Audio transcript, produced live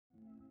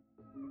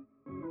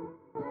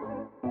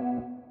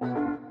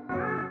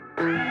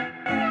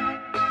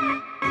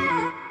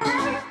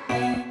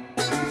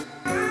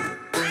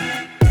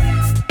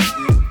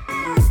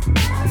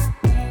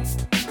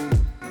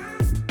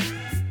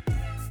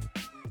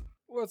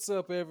What's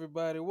up,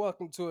 everybody?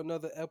 Welcome to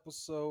another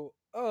episode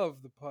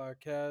of the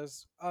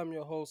podcast. I'm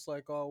your host,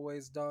 like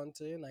always,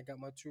 Dante, and I got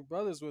my two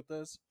brothers with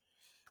us.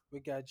 We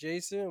got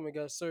Jason and we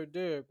got Sir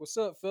Derek. What's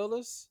up,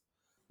 fellas?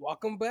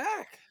 Welcome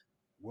back.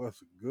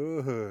 What's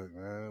good,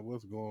 man?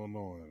 What's going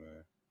on,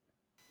 man?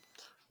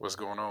 What's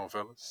going on,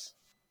 fellas?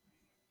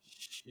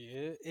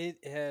 Shit, it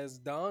has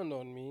dawned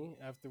on me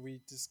after we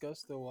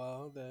discussed a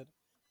while that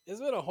it's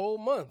been a whole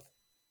month.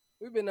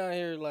 We've been out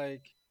here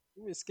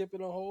we've been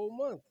skipping a whole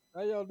month.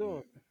 How y'all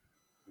doing?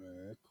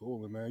 Man,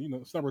 cool,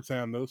 man.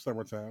 Summertime though.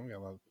 Summertime. We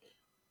got a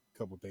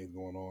couple things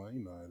going on.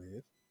 You know how it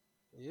is.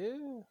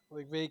 Yeah,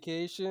 like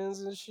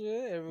vacations and shit.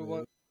 Yeah,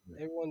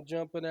 Everyone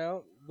jumping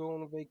out,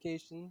 going on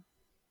vacation.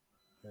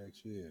 heck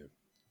yeah.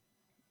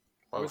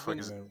 What's been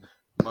Motherfuckers, Man,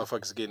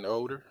 motherfuckers getting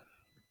older.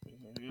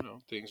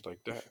 Things like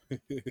that.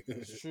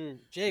 That's true.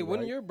 Jay, when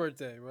right. your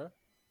birthday,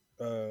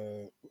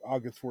 bro?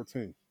 August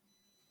 14th.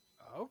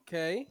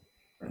 Okay.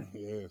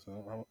 Yeah,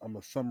 so I'm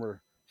a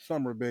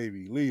summer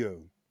baby,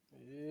 Leo.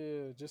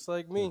 Yeah, just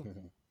like me.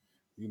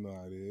 You know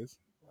how it is.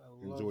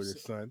 I Enjoy love the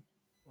sun.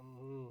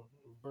 hmm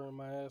burn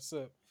my ass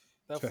up.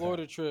 That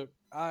Florida trip,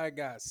 I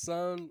got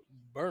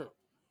sunburnt.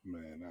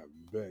 Man, I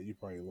bet you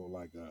probably look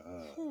like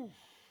Whew.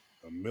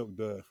 a milk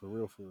dud for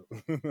real, for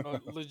real.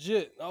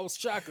 Legit, I was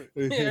chocolate.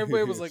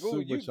 Everybody was like, "Oh,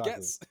 Super you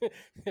chocolate.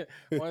 guess."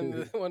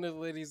 one of the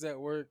ladies at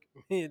work,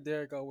 me and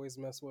Derek always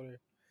mess with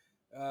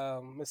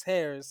her. Miss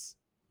Harris,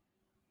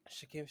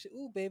 she came.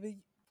 Ooh, baby,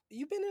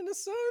 you been in the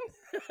sun?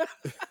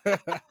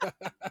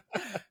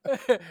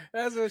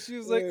 That's what she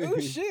was like. Oh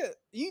Hey. shit,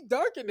 you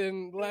darker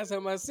than the last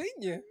time I seen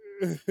you.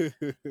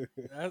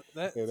 That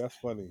that Yeah, that's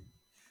funny.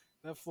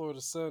 that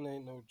Florida sun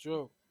ain't no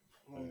joke.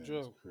 No Man, it's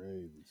joke.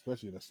 crazy,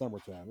 especially in the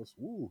summertime. It's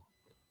woo.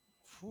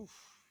 Whew,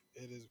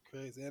 it is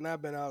crazy, and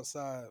I've been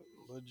outside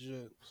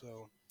legit.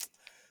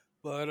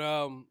 But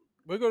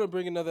we're gonna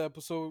bring another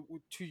episode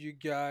to you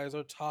guys.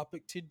 Our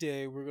topic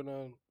today, we're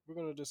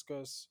gonna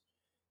discuss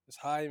this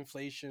high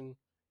inflation,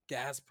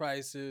 gas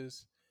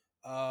prices,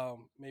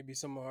 maybe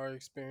some of our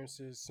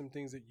experiences, some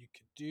things that you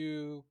could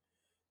do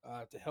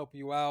to help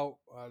you out.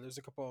 There's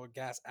a couple of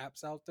gas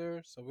apps out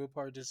there, so we'll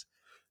probably just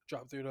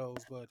drop through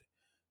those. But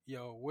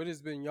yo, what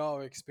has been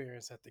y'all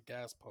experience at the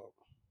gas pump?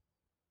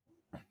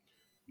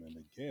 Man,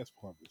 the gas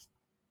pump is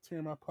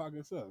tearing my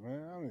pockets up,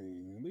 man. I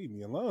mean, leave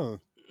me alone.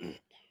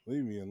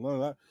 Leave me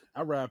alone.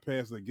 I ride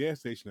past the gas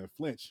station and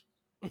flinch.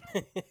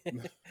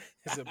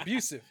 It's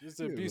abusive. It's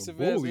an It's a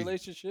abusive ass bully,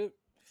 relationship.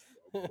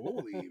 a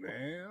bully,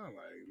 man. I'm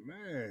like,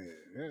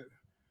 man.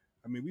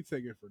 I mean, we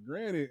take it for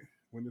granted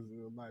when it's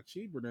a lot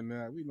cheaper than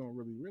that. We don't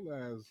really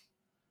realize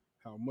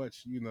how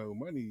much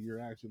money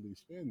you're actually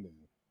spending.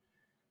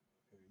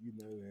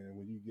 And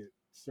when you get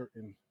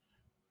certain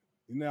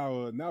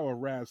now a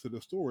ride to the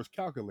store is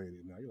calculated.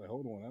 Now you're like,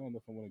 hold on, I don't know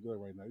if I want to go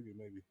right now. You can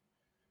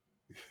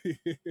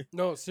maybe,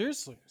 No,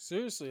 seriously,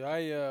 seriously. I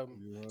you know,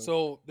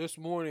 so this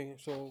morning.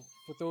 So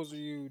for those of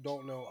you who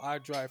don't know, I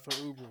drive for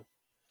Uber.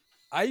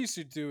 I used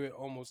to do it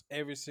almost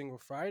every single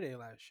Friday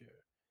last year.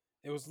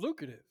 It was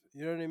lucrative.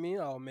 You know what I mean?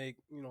 I'll make,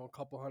 a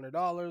couple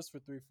 $100s for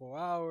 3, 4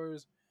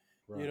 hours.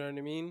 You right? know what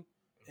I mean?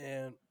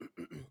 And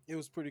it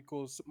was pretty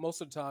cool.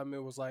 Most of the time,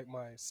 it was like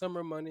my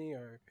summer money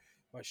or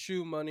my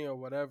shoe money or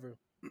whatever.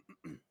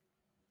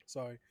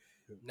 Sorry.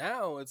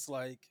 Now it's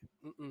like,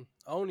 I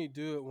only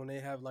do it when they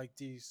have like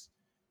these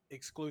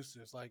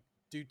exclusives, like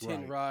do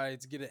 10 Right,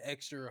 rides, get an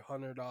extra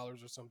 $100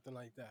 or something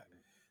like that.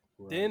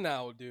 right. Then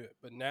I'll do it.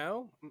 But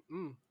now,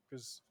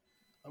 because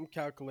I'm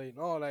calculating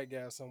all that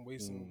gas I'm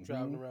wasting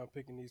driving Mm-hmm. around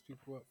picking these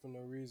people up for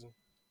no reason.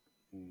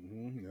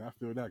 Mm-hmm. And I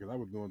feel that because I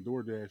was doing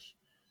DoorDash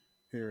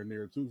here and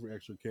there too for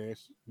extra cash.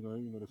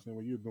 The same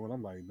way you're doing.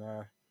 I'm like,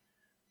 nah,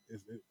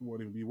 it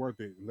won't even be worth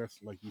it unless,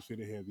 like you said,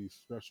 they have these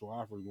special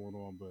offers going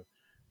on. But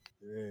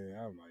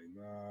yeah, I'm like,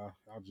 nah,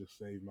 I'll just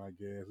save my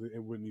gas.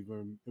 It wouldn't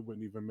even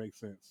make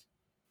sense.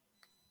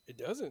 It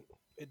doesn't.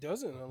 It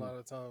doesn't a lot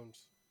of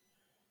times.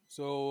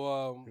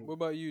 So, what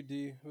about you,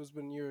 D? What's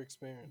been your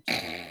experience?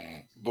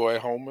 Boy,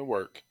 home and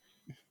work,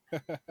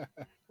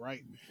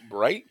 Right.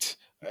 right?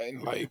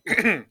 And like,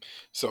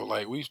 so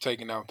like we've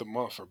taken out the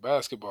month for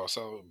basketball,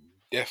 so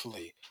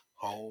definitely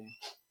home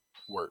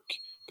work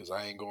because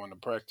I ain't going to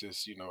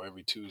practice,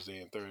 every Tuesday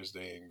and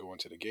Thursday and going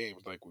to the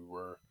games like we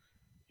were,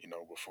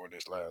 before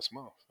this last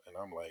month. And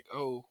I'm like,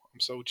 oh, I'm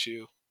so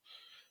chill.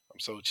 I'm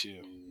so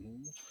chill.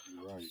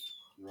 Mm-hmm. Right.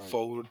 Right.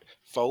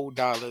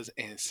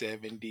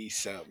 $4.70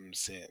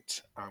 something.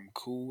 I'm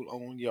cool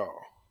on y'all.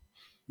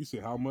 You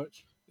said how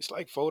much? It's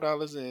like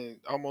 $4 and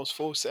almost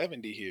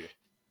 4.70 here.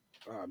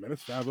 Ah, man,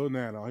 it's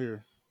 509 out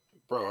here.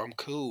 Bro, I'm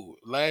cool.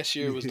 Last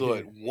year was Yeah,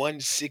 what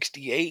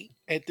 168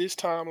 at this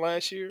time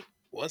last year.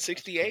 that's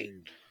 168.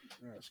 crazy.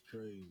 That's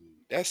crazy.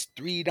 That's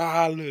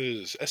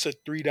 $3. That's a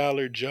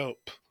 $3 jump.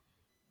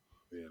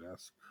 Yeah,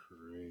 that's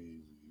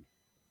crazy.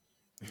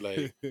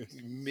 Like,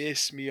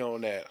 miss me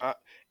on that.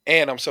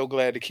 And I'm so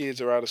glad the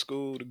kids are out of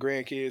school, the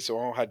grandkids, so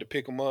I don't have to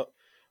pick them up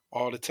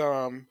all the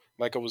time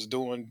like I was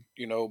doing,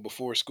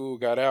 before school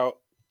got out.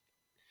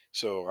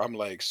 So I'm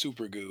like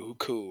super good,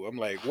 cool. I'm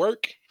like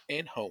work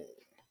and home.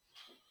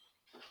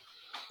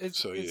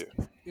 it's So it's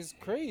yeah, it's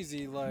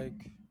crazy.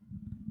 Like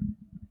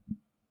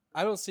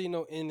I don't see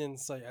no end in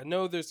sight. I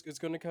know there's it's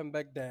gonna come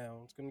back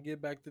down. It's gonna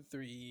get back to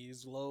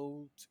threes,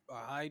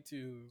 high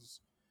twos.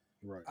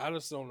 Right, I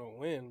just don't know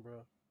when,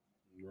 bro.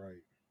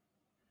 right,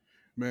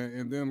 man.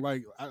 And then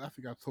like I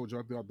think I told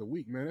y'all throughout the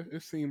week, man.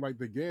 It seemed like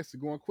the gas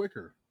is going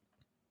quicker.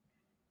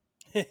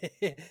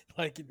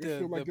 Like It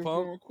feels the like it's pump.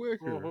 going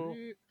quicker. Hmm.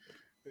 Yeah.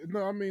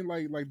 No, I mean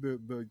like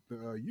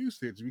the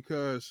usage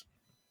because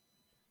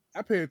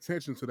I pay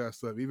attention to that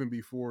stuff even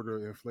before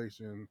the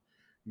inflation,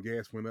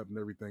 gas went up and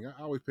everything. I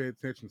always pay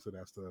attention to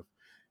that stuff,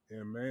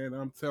 and man,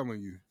 I'm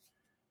telling you,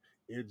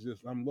 it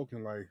just I'm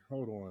looking like,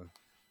 hold on,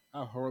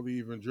 I hardly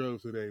even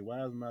drove today.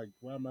 Why is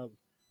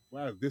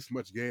this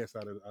much gas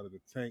out of the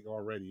tank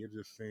already? It's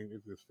just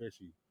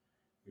fishy.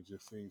 It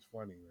just seems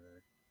funny,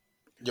 man.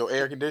 your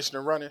air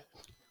conditioner running.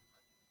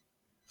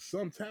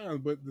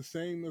 Sometimes, but the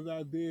same as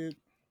I did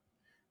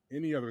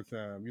any other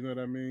time. You know what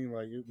I mean?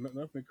 Like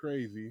nothing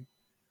crazy.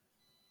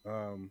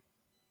 Um,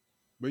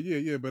 but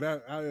yeah. But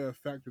I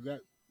factor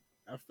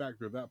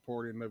that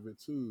part in of it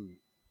too.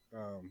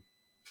 Um,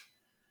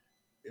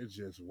 it's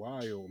just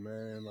wild,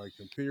 man. Like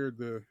compared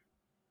to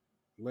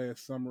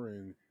last summer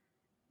and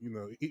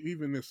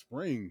even this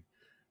spring,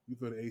 you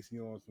throw the AC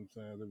on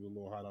sometimes. It was a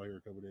little hot out here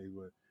a couple of days,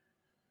 but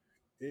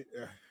it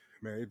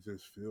man, it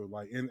just feels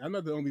like. And I'm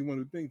not the only one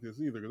who thinks this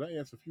either. Because I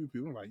asked a few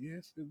people, I'm like,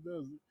 yes, it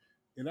does.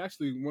 And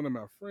actually, one of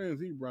my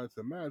friends he brought it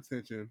to my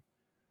attention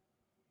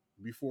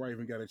before I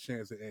even got a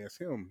chance to ask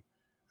him.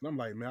 And I'm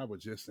like, man, I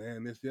was just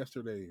saying this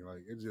yesterday.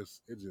 Like it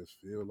just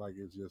feels like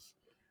it's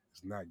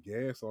not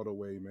gas all the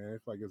way, man.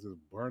 It's like it's just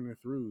burning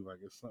through, like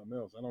it's something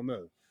else. I don't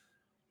know.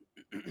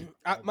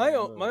 I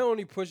don't know. My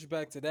only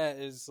pushback to that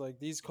is like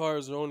these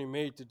cars are only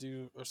made to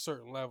do a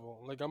certain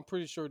level. Like I'm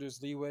pretty sure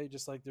there's leeway,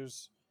 just like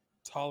there's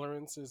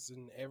tolerances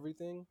in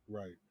everything.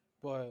 Right.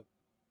 But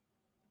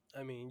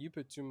I mean, you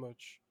put too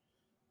much,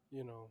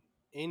 you know,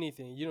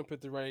 anything. You don't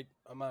put the right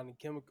amount of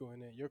chemical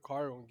in it, your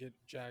car won't get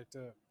jacked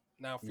up.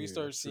 Now, if we Yeah,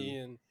 start that's true.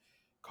 seeing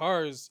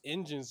cars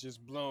engines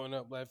just blowing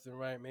up left and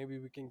right, maybe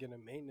we can get a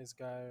maintenance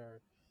guy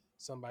or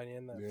somebody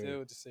in that Yeah.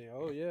 field to say,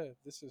 "Oh yeah,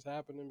 this is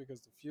happening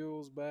because the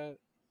fuel's bad."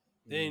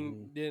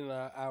 Hmm. Then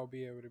I'll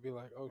be able to be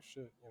like, "Oh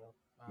shit,"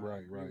 I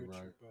Right, agree right,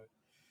 with you. right, But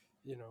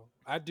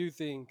I do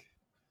think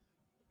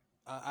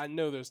I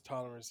know there's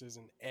tolerances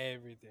in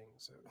everything,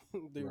 so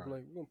they were right,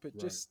 like, "We're gonna put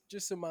right.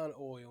 just amount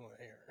of oil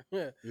in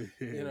here."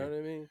 You know Yeah, what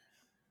I mean?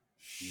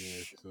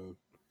 yeah. So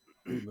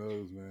who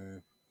knows,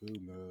 man? Who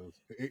knows?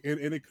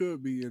 And it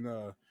could be in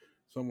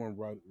someone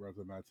brought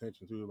to my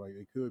attention too. Like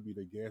it could be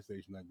the gas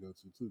station I go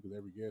to too, because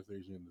every gas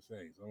station is the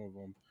same. Some of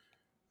them,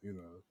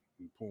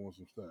 pulling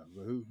some stuff.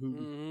 But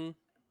Mm-hmm.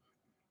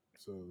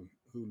 so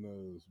who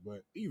knows?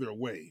 But either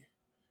way,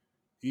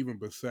 even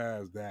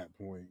besides that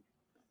point,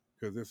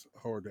 because it's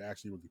hard to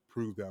actually really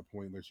prove that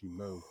point unless you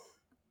know.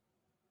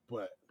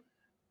 But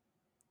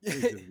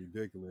it's just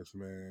ridiculous,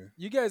 man.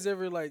 You guys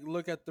ever like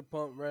look at the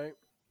pump, right?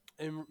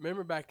 And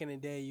remember back in the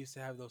day, you used to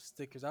have those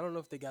stickers. I don't know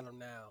if they got them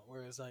now,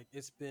 where it's like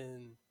it's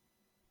been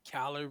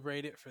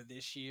calibrated for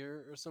this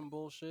year or some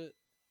bullshit.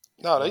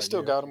 No, they Right?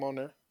 still Yeah, got them on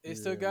there. They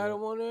still yeah, got yeah.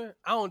 them on there.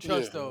 I don't Yeah,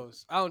 trust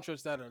those. I don't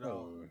trust that at all.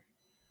 Oh,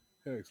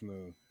 heck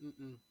no.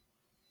 Mm-mm.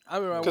 I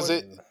remember I because went.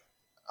 it. Uh,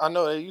 I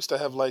know they used to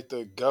have like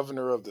the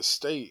governor of the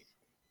state,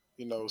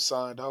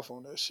 signed off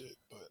on that shit.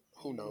 But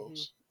who Hmm.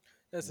 knows?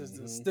 This is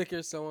the hmm.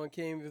 sticker someone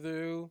came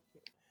through.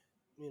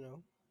 You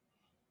know,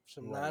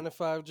 some Right. 9 to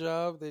 5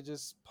 job. They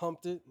just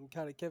pumped it and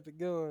kind of kept it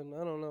going.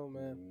 I don't know,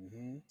 man.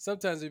 Hmm.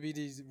 Sometimes it'd be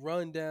these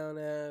rundown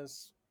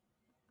ass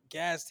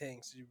gas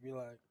tanks. You'd be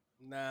like,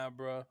 nah,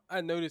 bro.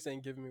 I know this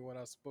ain't giving me what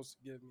I was supposed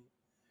to give me,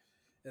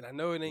 and I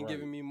know it ain't Right.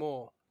 giving me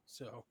more.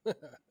 So,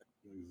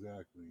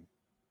 Exactly.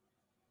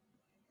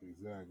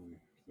 Exactly.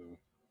 So,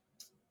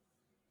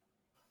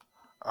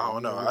 I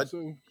don't know.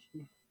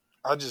 yeah.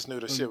 I just knew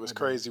the So shit was my bad.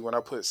 crazy when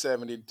I put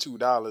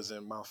 $72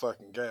 in my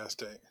fucking gas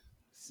tank.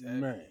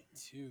 Man.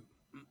 72.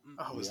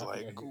 I was Yeah, I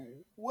think like,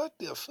 what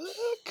the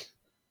fuck?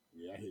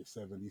 I hit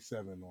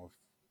 77 off.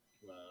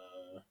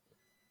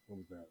 What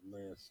was that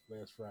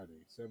last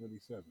Friday?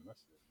 77. I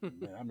said,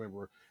 man,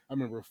 I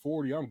remember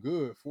 40. I'm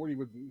good. 40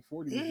 would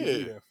get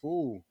me Yeah, that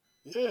full.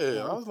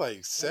 yeah. I I'm, was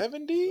like I'm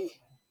 70.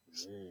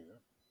 yeah,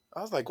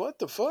 I was like, what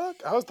the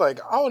fuck? I was like,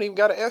 I don't even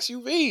got an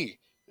SUV.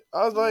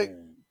 I was like,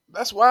 man.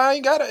 that's why I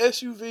ain't got an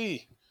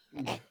SUV.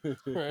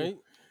 Right?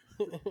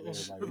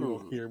 Yeah, like we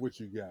don't Shoot. care what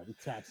you got. We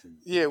taxing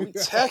Yeah, we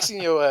you.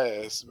 taxing your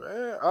ass,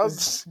 man.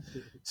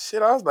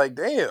 Shit. I was like,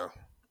 damn.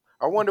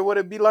 I wonder what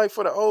it'd be like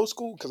for the old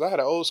school because I had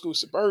an old school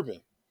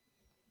Suburban.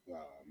 Oh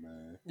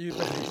man, You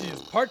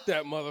just park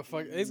that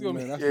motherfucker. It's gonna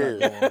man, that's not Yeah,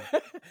 going. be.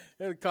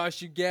 It'll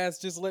cost you gas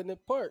just letting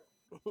it park.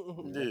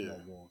 Yeah, that's yeah.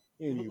 not going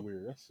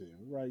anywhere. That's it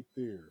right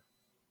there.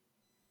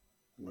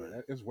 Yeah,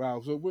 Right. it's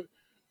wild. So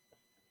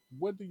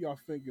what do y'all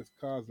think is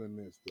causing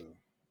this though?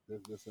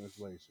 This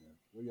inflation.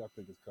 What do y'all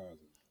think is causing?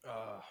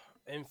 uh,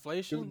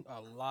 Because Inflation,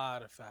 a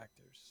lot of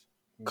factors.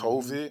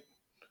 mm-hmm, COVID.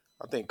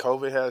 I think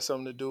COVID had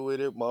something to do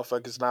with it.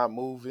 Motherfuckers not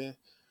moving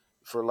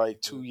for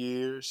like yeah, 2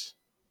 years.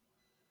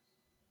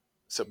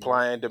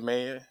 supply and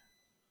demand.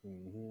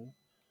 Mm-hmm.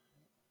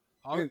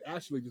 Our, And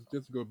actually,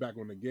 just to go back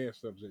on the gas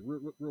subject,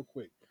 real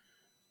quick,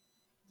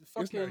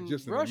 it's not fucking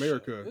just in Russia.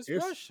 America. It's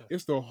It's Russia.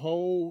 it's the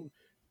whole,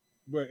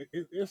 but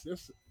it's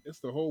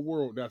the whole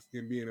world that's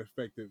being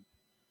affected.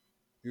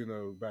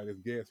 By this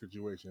gas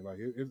situation. Like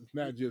it's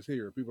not just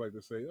here. People like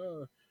to say,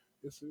 "Oh,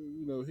 it's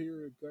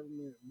here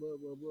government blah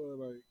blah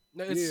blah." Like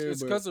No, yeah, it's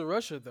but because of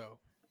Russia though.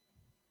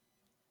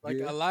 Like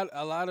yeah, a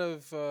lot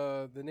of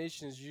the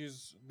nations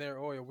use their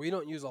oil. We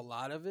don't use a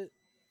lot of it.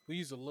 We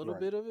use a little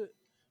right, bit of it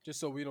just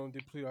so we don't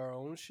deplete our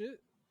own shit,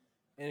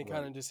 and it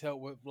kind right, of just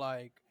help with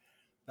like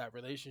that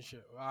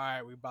relationship. All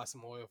right, we bought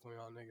some oil from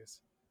y'all niggas,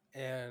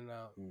 and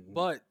mm-hmm.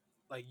 but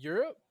like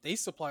Europe, they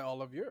supply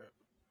all of Europe,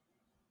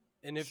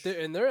 and if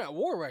they're at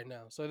war right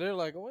now, so they're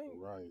like,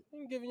 right, we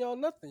ain't giving y'all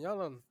nothing. Y'all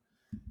done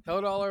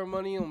held all our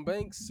money on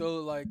banks, so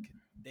like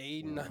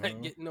they not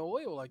uh-huh, getting the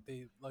oil like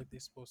they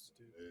supposed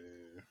to do.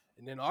 yeah,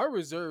 And then our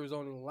reserves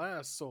only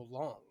last so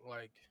long.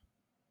 Like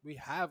we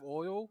have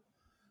oil,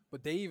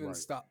 but they even right,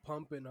 stopped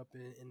pumping up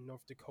in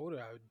North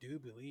Dakota. I do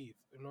believe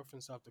in North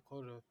and South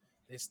Dakota,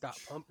 they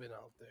stopped pumping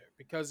out there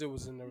because it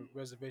was in the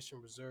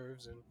reservation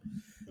reserves, and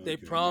they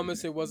okay,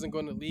 promised yeah, it wasn't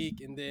going to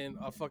leak, and then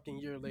a fucking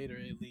year later,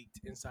 it leaked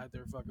inside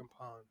their fucking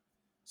pond.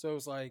 So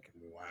it's like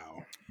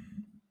wow,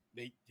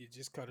 you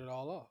just cut it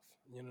all off.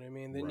 You know what I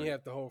mean? Then you right,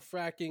 have the whole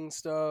fracking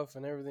stuff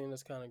and everything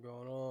that's kind of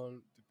going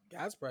on. The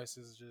gas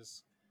prices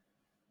just,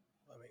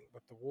 I mean,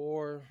 with the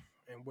war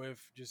and with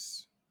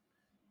just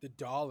the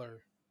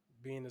dollar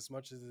being as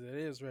much as it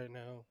is right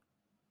now,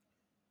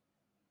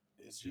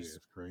 it's yeah, just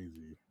it's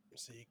crazy.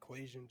 it's the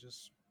equation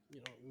just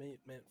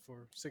meant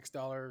for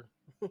 $6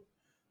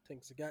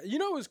 tanks of gas. You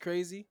know what's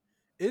crazy?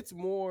 It's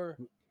more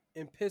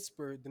in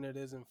Pittsburgh than it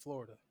is in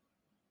Florida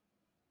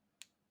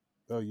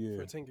Oh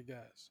for yeah, a tank of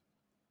gas.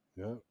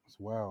 yeah, it's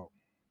wild.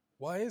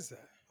 Why is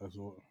that? That's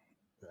what.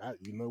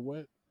 You know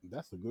what?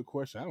 That's a good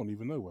question. I don't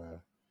even know why.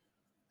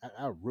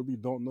 I really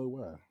don't know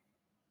why.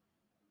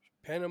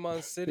 Panama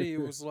City, it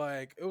was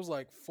like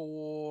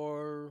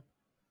 450.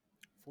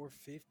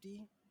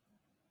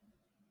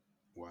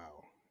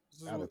 Wow,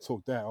 This is I'd what have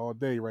took that all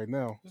day right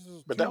now. this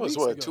was But two that was weeks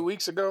what, two ago.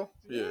 weeks ago?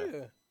 Yeah.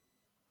 Yeah,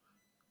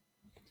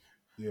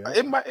 Yeah,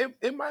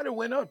 It might have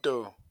went up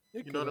though.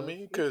 it You know could what I have.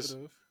 mean? It could Because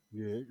have.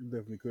 yeah, it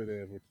definitely could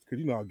have. Because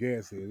you know how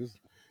gas is.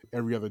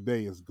 Every other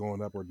day is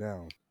going up or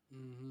down.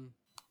 Mm-hmm.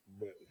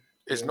 But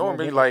it's yeah, no,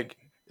 normally like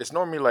it's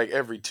normally like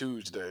every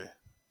Tuesday.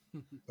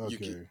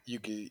 okay, You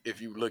could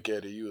if you look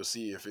at it, you'll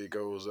see if it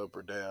goes up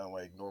or down.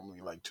 Like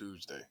normally like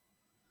Tuesday.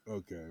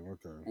 okay.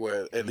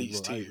 Well, I at didn't least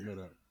look. I didn't here. know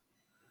that.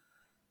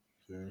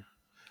 Okay.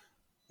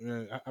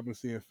 Yeah, I've been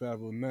seeing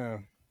Favo now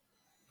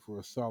for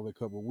a solid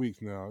couple of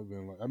weeks now. I've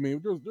been like, I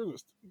mean,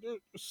 there's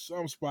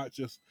some spots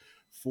just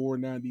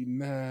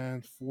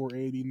 4.99,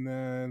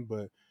 4.89,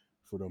 but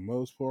for the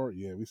most part,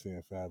 yeah, we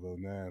seeing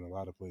 5.09 a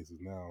lot of places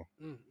now.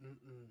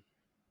 Mm-mm-mm.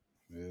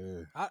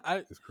 Yeah,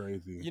 I it's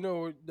crazy. you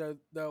know that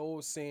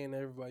old saying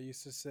everybody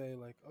used to say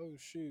like, oh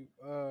shoot,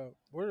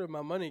 where did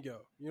my money go?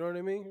 You know what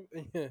I mean?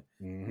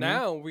 Mm-hmm.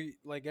 Now we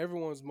like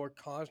everyone's more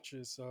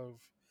conscious of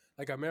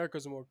like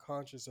America's more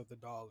conscious of the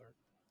dollar.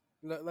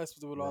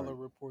 That's what all the Right.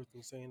 reports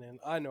are saying, and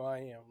I know I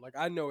am. Like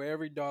I know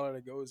every dollar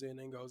that goes in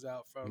and goes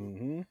out from.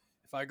 Mm-hmm.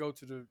 If I go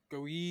to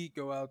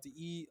go out to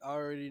eat, I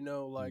already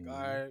know. Like, all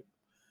Mm-hmm. right,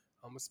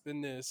 I'm gonna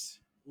spend this.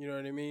 You know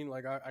what I mean?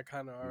 Like I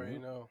kind of already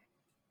Yep. know.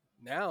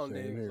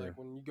 Same Nowadays, like here.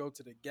 when you go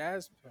to the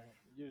gas pump,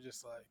 you're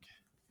just like,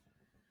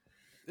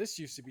 this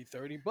used to be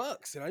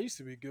 $30, and I used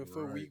to be good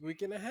for a Right.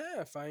 week and a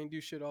half. I ain't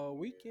do shit all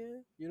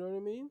weekend. You know what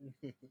I mean?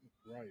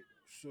 Right.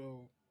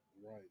 So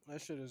Right.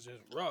 that shit is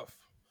just rough.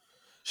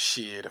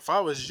 Shit, if I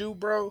was you,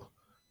 bro,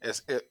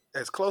 as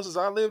close as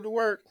I live to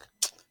work,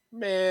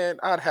 man,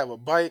 I'd have a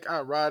bike.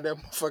 I'd ride that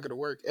motherfucker to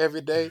work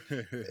every day.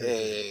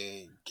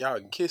 And y'all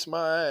can kiss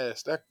my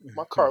ass. That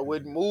my car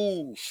wouldn't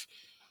move.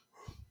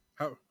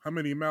 how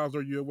many miles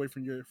are you away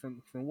from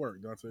from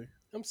work, Dante?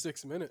 I'm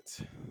 6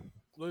 minutes,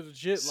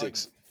 legit like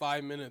Six.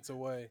 5 minutes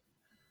away.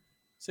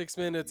 Six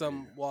Oh minutes, yeah.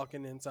 I'm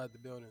walking inside the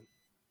building.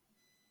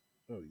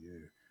 Oh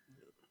yeah.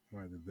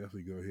 Might have to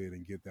definitely go ahead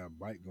and get that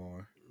bike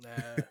going.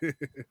 Nah,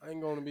 I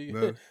ain't gonna be.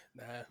 No.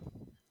 Nah,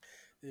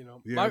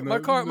 Yeah, no,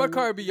 my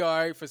car be all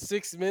right for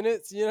 6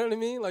 minutes. You know what I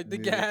mean? Like the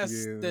yeah, gas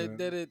yeah,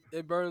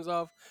 it burns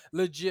off.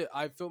 Legit,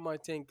 I filled my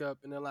tank up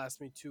and it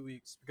lasted me 2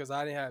 weeks because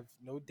I didn't have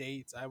no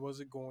dates. I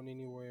wasn't going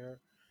anywhere.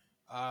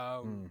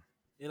 Um, mm.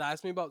 it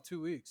lasted me about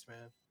 2 weeks,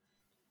 man.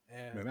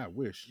 And Man, I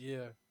wish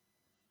yeah,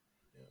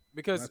 yeah,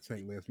 my because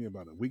tank lasts me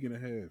about a week and a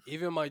half.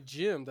 even my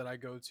gym that I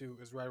go to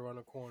is right around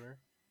the corner.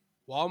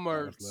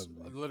 Oh, that's Walmart's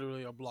lovely.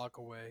 literally a block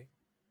away.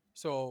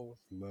 So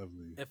That's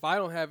lovely. if I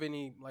don't have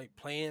any like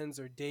plans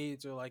or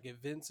dates or like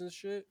events and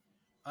shit,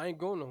 I ain't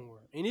going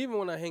nowhere. And even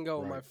when I hang out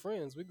with my Right.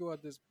 friends, we go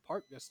at this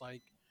park that's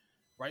like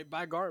right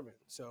by Garmin.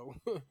 So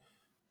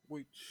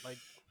we like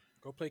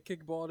go play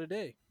kickball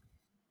today.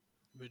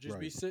 We'll just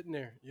be Right. sitting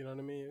there. You know what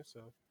I mean?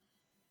 So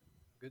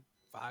good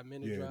 5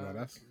 minute Yeah. No, drive.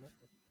 that's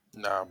Nothing.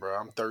 Nah, bro,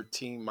 I'm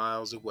 13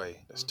 miles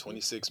away. That's Hmm.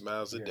 26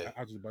 miles a Yeah, day.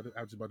 I was just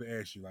about to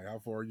ask you, like, how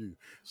far are you?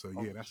 So yeah,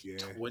 I'm that's yeah.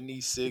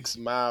 26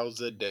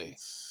 miles a day.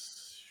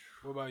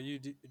 What about you,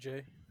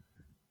 Jay?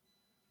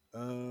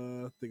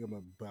 I think I'm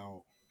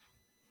about.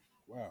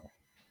 Wow,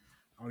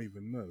 I don't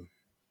even know.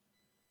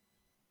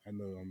 I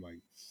know I'm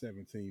like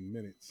 17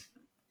 minutes.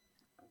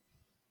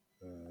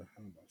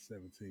 I'm about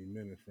 17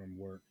 minutes from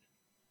work.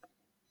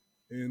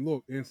 And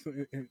look, and so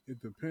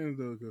it depends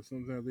though, because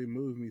sometimes they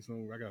move me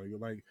somewhere. I gotta go.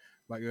 Like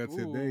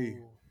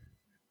today. Ooh.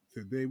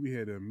 Today we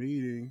had a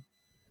meeting,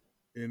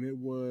 and it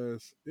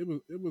was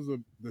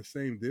the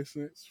same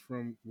distance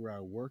from where I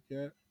work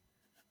at,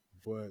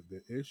 but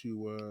the issue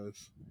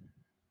was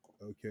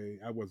okay.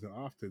 I wasn't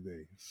off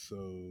today,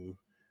 so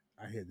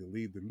I had to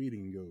leave the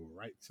meeting and go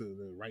right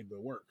to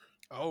work.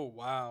 Oh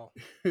wow.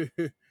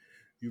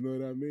 You know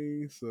what I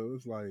mean? So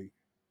it's like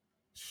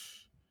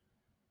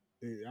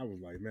I was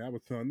like, man, I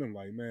was telling them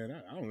like, man,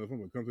 I don't know if I'm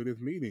gonna come to this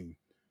meeting.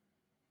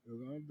 'Cause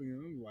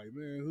I'm like,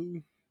 man,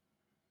 who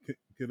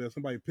could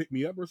somebody pick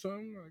me up or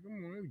something? Like, come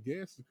on, this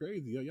gas is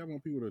crazy. Y'all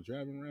want people to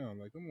drive around?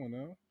 Like, come on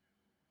now.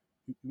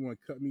 You want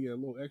to cut me a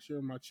little extra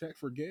in my check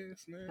for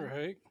gas, man?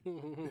 Right.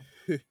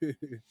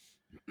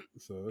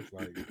 So it's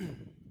like,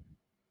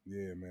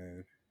 yeah,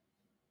 man.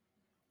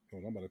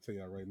 Hold on, I'm about to tell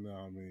y'all right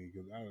now. I mean,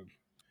 because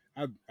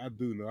I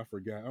do know. I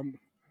forgot. I'm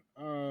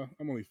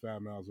only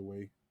 5 miles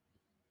away.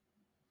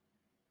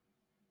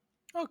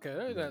 Okay,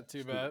 that's But not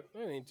too bad.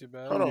 That ain't too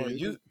bad. Hold on,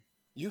 yeah,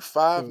 you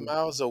 5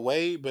 miles so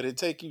away, but it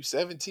take you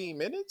 17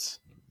 minutes?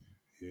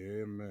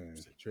 yeah,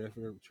 man.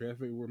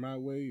 Traffic where my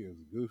way is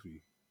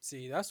goofy.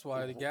 See, that's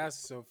why the gas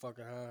is so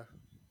fucking high.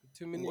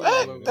 Too many of y'all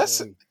What? Yeah, over that's That's there.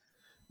 true.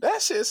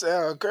 that shit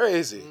sound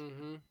crazy.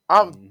 Mm-hmm.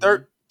 I'm Hmm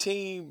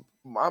 13.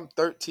 I'm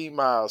 13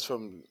 miles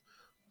from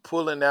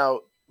pulling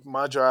out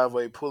my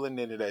driveway, pulling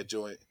into that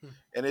joint,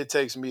 and it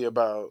takes me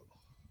about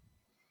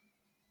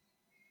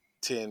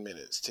 10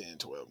 minutes, 10,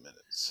 12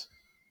 minutes.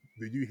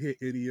 Did you hit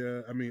any?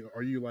 I mean,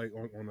 are you like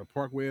on the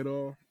parkway at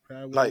all?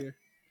 Highway Like there?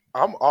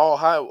 I'm all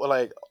high.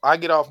 Like I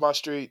get off my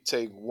street,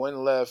 take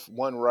one left,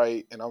 one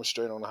right, and I'm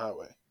straight on the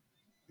highway.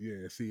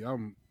 Yeah. See,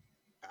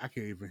 I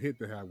can't even hit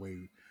the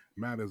highway.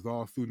 Mine is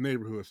all through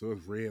neighborhood, so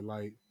it's red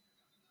light,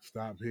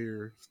 stop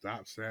here,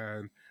 stop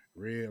sign,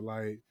 red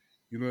light.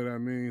 You know what I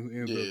mean? It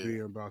ends up Yeah,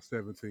 being about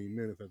 17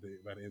 minutes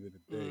by the end of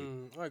the day.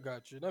 I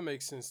got you. That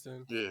makes sense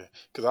then. yeah.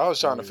 Because I was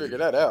trying to figure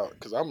Yeah. that out.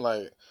 Because I'm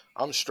like,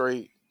 I'm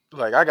straight.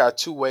 Like I got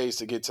two ways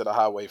to get to the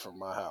highway from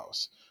my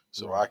house,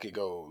 so I Right. could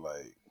go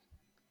like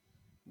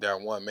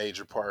down one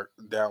major park,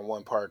 down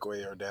one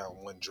parkway, or down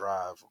one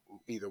drive,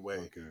 either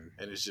way, Okay.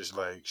 and it's just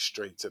like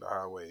straight to the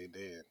highway.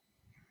 Then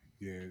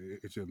Yeah,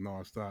 it's just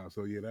nonstop.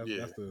 So yeah,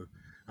 yeah,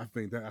 I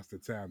think that's the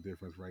time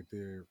difference right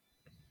there.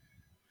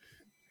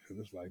 'Cause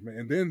it's like man,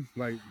 and then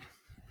like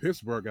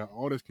Pittsburgh got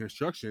all this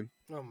construction,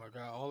 Oh my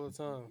god, all the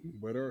time.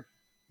 but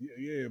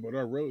but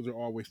our roads are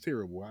always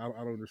terrible. I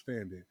don't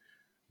understand it.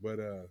 But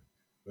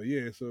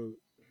yeah, so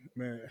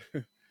man,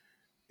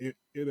 it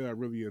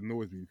really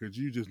annoys me because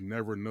you just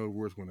never know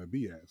where it's going to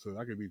be at. So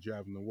I could be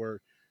driving to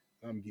work,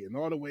 I'm getting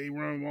all the way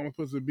around where I'm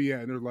supposed to be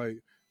at, and they're like,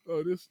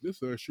 "Oh, this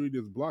street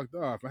is blocked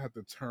off. I have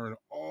to turn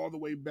all the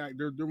way back.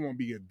 There won't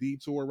be a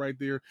detour right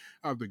there.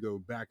 I have to go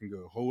back and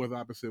go whole the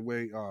opposite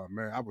way." Oh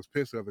man, I was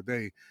pissed the other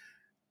day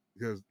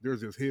because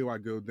there's this hill I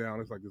go down.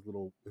 It's like this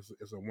little,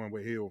 it's a one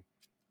way hill,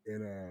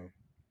 and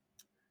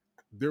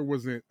there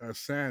wasn't a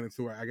sign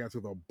until I got to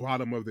the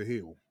bottom of the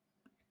hill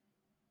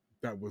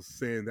that was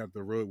saying that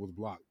the road was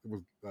blocked. It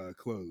was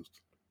closed.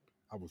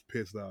 I was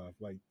pissed off.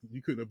 Like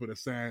you couldn't have put a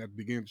sign at the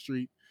beginning of the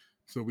street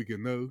so we could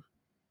know.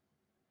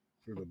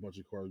 There's a bunch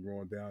of cars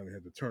going down and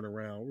had to turn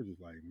around. We're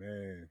just like,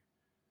 man.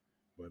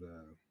 But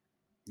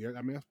yeah,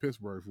 I mean that's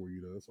Pittsburgh for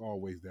you though. It's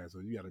always that. So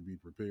you got to be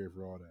prepared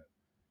for all that.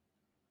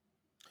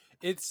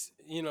 It's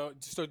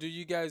So do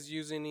you guys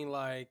use any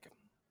like,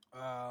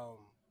 um,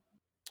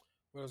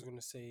 what I was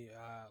gonna say,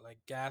 like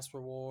gas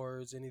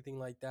rewards, anything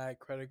like that,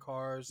 credit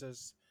cards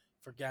as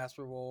for gas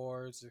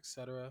rewards,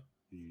 etc.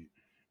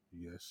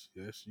 Yes,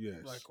 yes,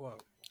 yes. Like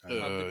what? I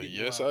Help the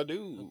people yes, out. I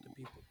Help do. the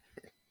people.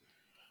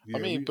 I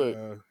yeah mean, we but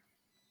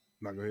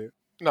not go ahead.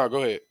 no,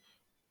 go ahead.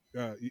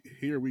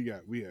 Here we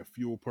have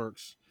fuel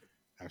perks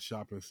at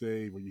Shop and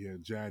Save where you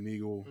have Giant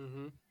Eagle.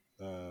 Mm-hmm.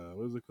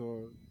 What is it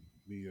called?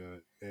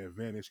 The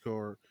Advantage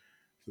card.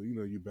 So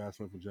you buy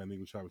something from Giant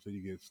Eagle Shop and Save,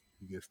 you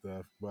get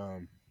stuff.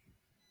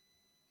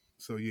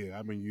 So yeah,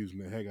 I've been using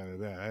the heck out of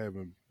that.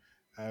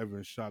 I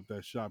haven't shopped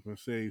that Shop and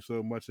Save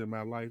so much in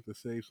my life to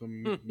save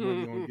some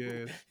money on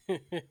gas.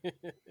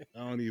 I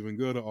don't even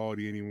go to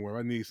Aldi anymore.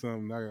 I need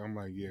something. I'm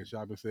like, yeah,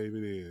 Shop and Save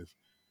it is.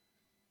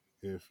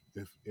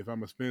 If I'm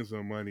gonna spend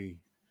some money,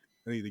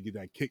 I need to get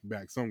that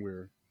kickback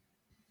somewhere.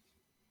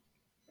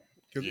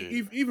 Because Yeah,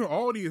 even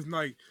Aldi is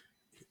like,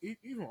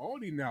 even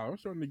Aldi now, I'm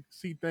starting to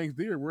see things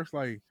there where it's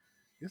like,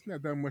 it's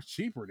not that much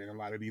cheaper than a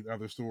lot of these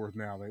other stores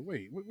now. Like,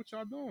 wait, what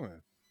y'all doing?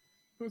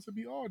 It's supposed to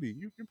be Aldi.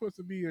 You're supposed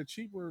to be a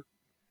cheaper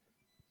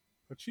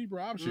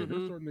option. They're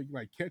Mm-hmm. starting to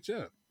like catch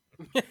up.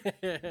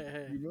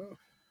 You know,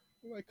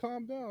 like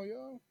calm down,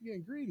 y'all. You're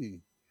getting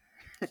greedy.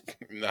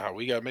 Nah,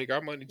 we gotta make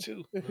our money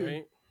too.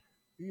 right?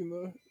 You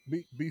know,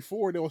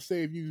 before they'll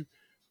save you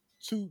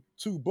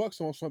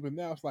 $2 on something.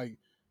 Now it's like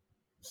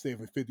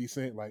saving 50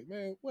 cents. Like,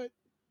 man, what?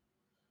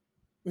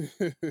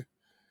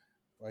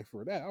 Like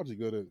for that, I'll just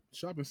go to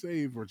Shop and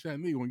Save or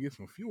Chattanooga and get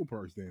some fuel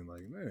perks. Then,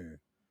 like, man.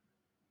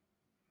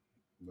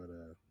 But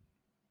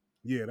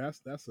yeah,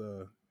 that's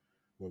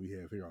what we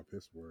have here on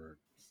Pittsburgh,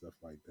 stuff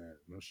like that.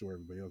 And I'm sure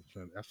everybody else is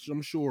trying.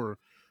 I'm sure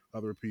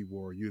other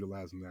people are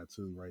utilizing that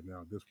too right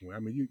now at this point. I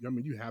mean,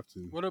 you have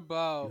to. What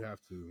You about have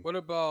to.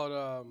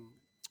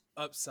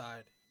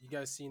 Upside? You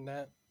guys seen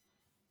that?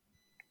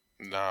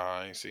 Nah,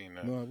 I ain't seen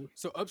that. No,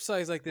 So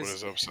Upside is like What this.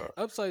 is upside?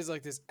 Upside is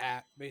like this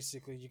app.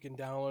 Basically, you can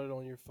download it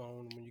on your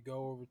phone. When you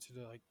go over to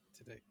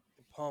the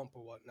pump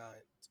or whatnot,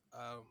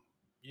 um,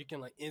 you can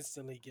like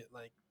instantly get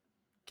like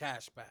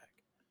cash back.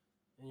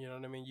 And you know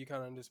what I mean? You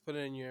kind of just put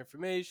in your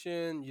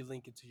information, you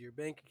link it to your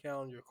bank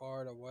account, your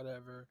card, or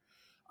whatever,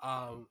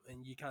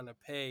 and you kind of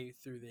pay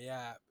through the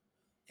app.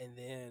 And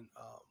then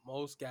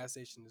most gas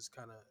stations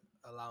kind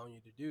of allowing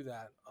you to do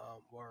that,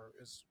 or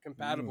it's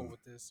compatible mm,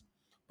 with this,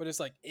 but it's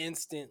like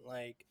instant,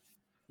 like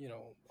you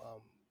know,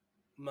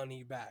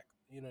 money back.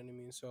 You know what I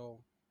mean? So,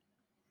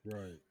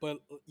 right. but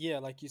yeah,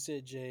 like you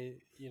said,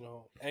 Jay,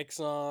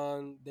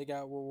 Exxon they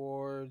got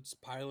rewards,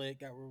 Pilot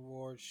got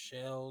rewards,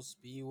 Shell,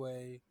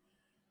 Speedway.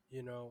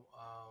 You know,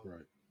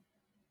 Right.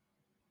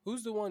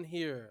 who's the one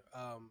here?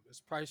 It's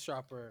Price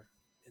Chopper,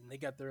 and they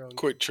got their own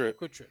Quick Trip.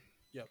 Quick Trip.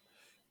 Yep.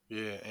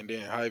 Yeah, and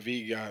then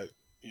Hy-Vee got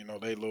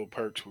they little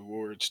perks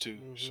rewards too.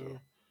 hmm So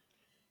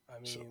I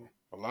so mean,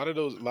 a lot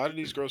of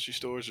these grocery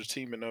stores are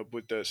teaming up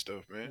with that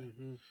stuff, man.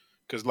 hmm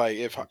Cause like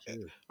if For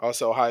sure.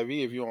 also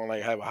Hy-Vee, if you don't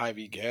like have a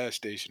Hy-Vee gas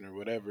station or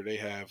whatever, they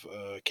have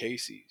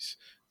Casey's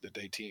that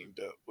they teamed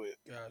up with.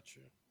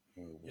 gotcha.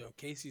 Oh, Yo,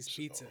 Casey's So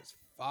Pizza is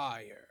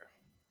fire.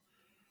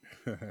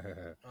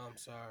 well. I'm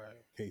sorry.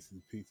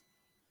 Casey's Pizza.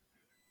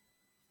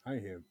 I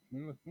ain't had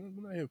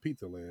when I had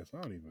pizza last.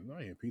 I don't even know. I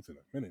ain't had pizza in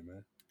a minute,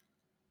 man.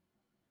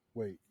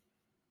 Wait.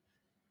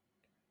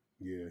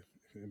 Yeah,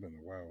 it's been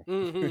a while.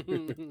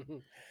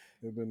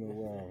 It's been a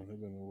while. It's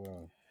been a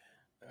while.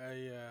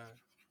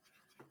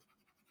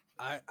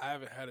 I I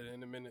haven't had it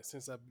in a minute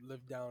since I've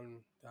lived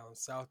down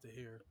south of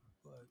here,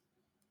 but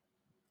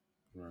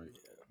Right.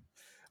 yeah,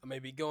 I may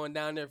be going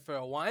down there for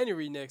a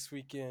winery next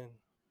weekend.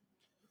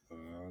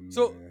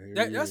 So Man,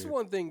 here that's he is.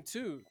 one thing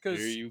too,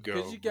 here you because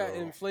go, you got bro.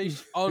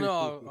 inflation. Oh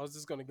no, I was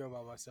just gonna go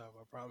by myself.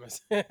 I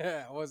promise.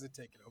 I wasn't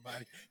taking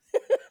nobody.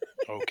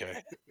 Okay,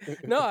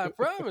 No, I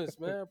promise,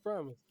 man. I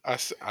promise.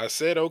 I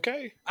said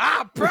okay.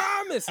 I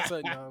promise. It's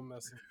like no, I'm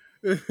messing.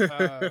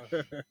 Uh,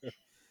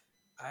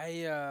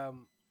 I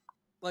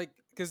like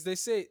because they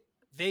say,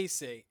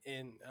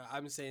 and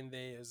I'm saying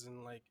they as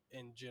in like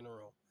in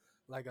general.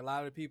 Like a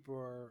lot of people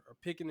are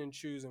picking and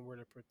choosing where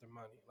to put their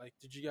money. Like,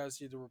 did you guys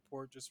see the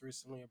report just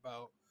recently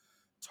about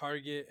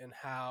Target and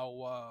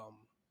how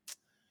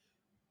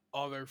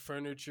all their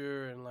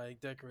furniture and like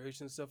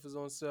decoration stuff is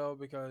on sale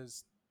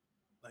because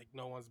like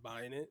no one's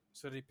buying it,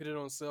 so they put it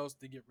on sales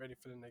to get ready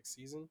for the next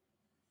season.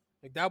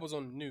 Like that was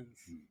on the news.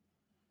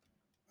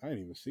 I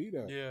didn't even see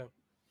that. Yeah,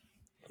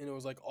 and it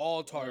was like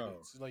all Wow.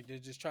 Targets. Like they're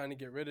just trying to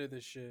get rid of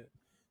this shit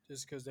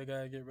just because they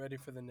gotta get ready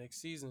for the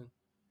next season.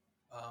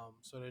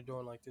 So they're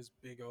doing like this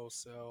big old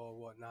sale or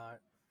whatnot,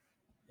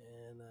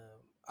 and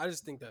I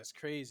just think that's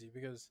crazy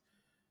because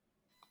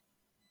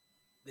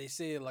they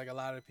say like a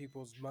lot of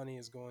people's money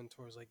is going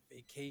towards like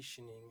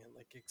vacationing and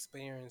like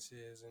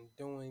experiences and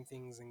doing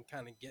things and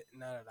kind of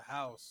getting out of the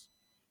house.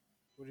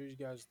 What is you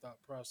guys' thought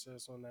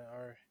process on that?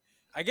 Or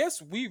I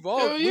guess Hell we've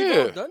all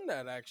yeah. done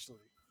that actually.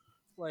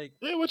 Like,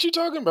 Yeah, what you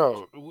talking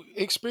about?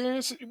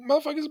 Experience?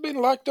 Motherfuckers been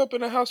locked up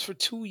in the house for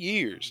 2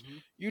 years. hmm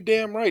You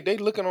damn right. They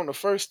looking on the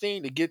first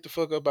thing to get the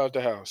fuck up out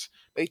the house.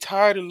 They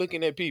tired of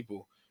looking at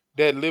people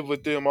that live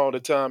with them all the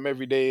time,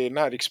 every day, and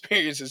not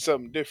experiencing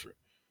something different.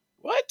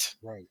 What?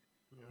 Right.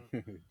 yeah.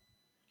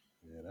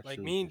 Yeah, that's Like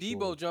true me for and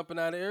Debo sure. jumping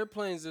out of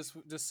airplanes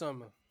this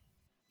summer.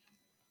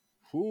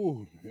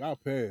 Ooh, I'll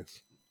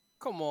pass.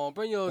 Come on,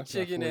 bring your That's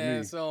not chicken for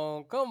me. ass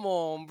on. Come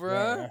on,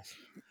 That, bruh.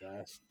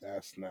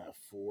 that's not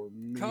for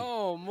me.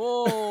 Come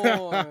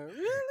on.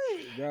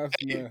 Really? That's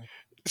not.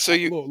 So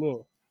you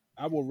Look.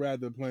 I would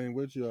rather playing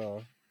with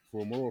y'all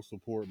for moral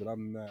support, but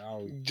I'm not.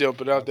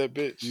 jumping I, out that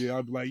bitch? yeah,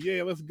 I'll be like,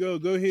 yeah, let's go.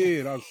 Go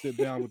ahead. I'll sit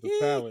down with the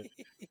pallet.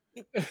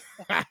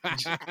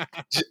 J-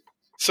 J-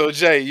 so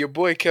Jay, your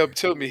boy kept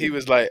telling me he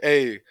was like,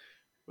 "Hey,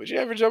 would you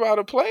ever jump out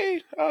of a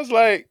plane?" I was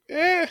like,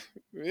 yeah,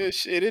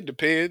 shit, it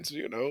depends,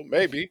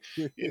 maybe.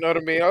 You know what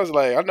I mean? I was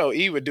like, I know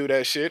E would do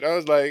that shit. I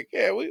was like,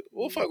 yeah,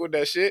 we'll fuck with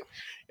that shit.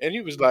 And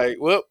he was like,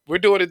 well, we're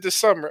doing it this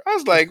summer. I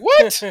was like,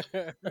 what?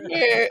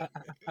 Man,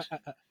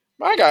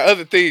 I got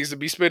other things to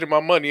be spending my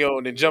money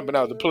on than jumping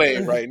out the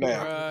plane right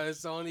now. Bruh,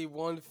 it's only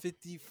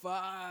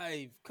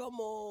 155. Come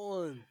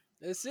on.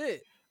 That's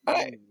it.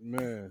 I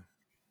Man,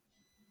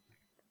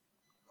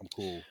 I'm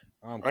cool.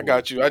 I'm I cool.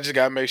 got you. I just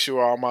gotta make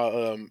sure all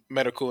my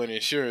medical and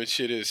insurance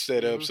shit is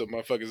set up hmm so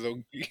motherfuckers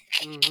don't.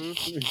 hmm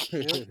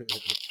Yep.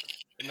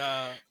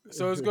 Nah.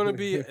 So it's gonna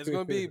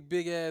be a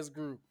big ass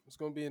group. It's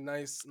gonna be a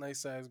nice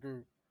size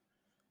group.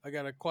 I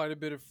got quite a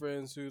bit of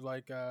friends who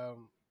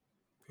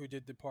who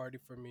did the party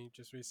for me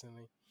just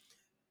recently.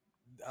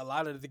 A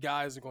lot of the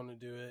guys are going to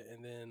do it,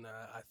 and then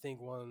I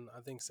think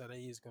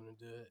Sarai is going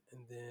to do it,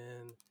 and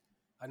then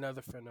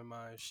another friend of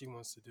mine, she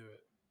wants to do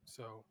it.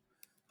 So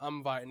I'm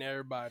inviting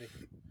everybody.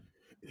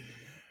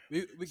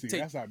 We can See,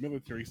 take. that's our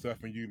military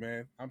stuff in you,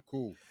 man. I'm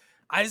cool.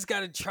 I just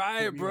gotta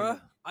try Put it, me on bruh.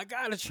 the. I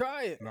gotta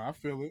try it. No, I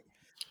feel it.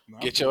 No,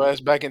 I Get feel your it. ass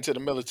back into the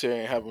military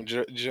and have them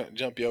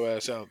jump your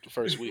ass out the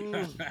first week.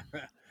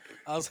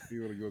 I was.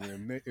 You want to go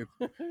there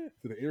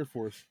to the Air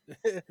Force?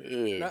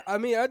 Yeah. I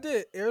mean, I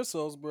did air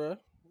souls, bruh.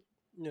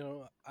 You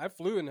know, I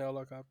flew in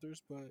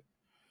helicopters, but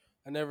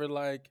I never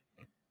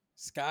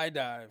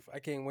skydive. I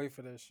can't wait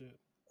for that shit.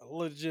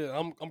 Legit.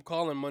 I'm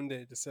calling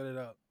Monday to set it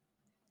up.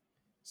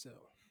 So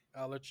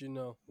I'll let you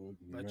know. Oh,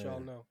 Let y'all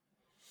man, know.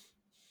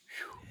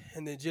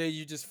 And then Jay,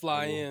 you just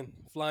I will,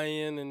 fly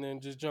in, and then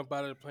just jump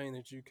out of the plane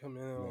that you come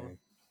in on.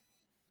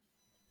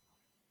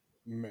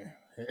 man. Man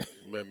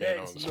Heck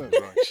on some no.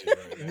 drunk shit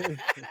right now.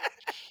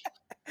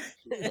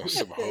 On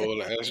some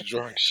whole ass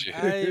drunk shit.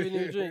 I ain't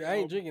even drink. I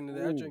ain't drinking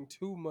today. I Cool. drank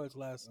too much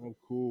last night. I'm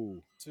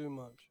cool, Too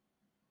much.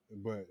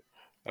 but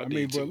I I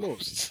mean, did but too. look,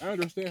 I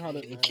understand how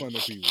that Yeah, is man. fun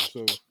to people.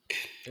 So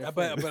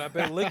I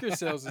bet liquor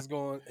sales is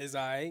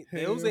alright.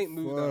 Those have ain't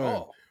moved at fun.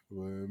 all.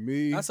 With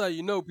me, That's how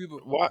you know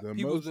Why?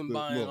 people's been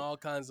buying look, all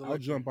kinds of I'll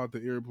liquor. jump out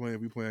the airplane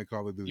if we playing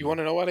Call of You Duty. want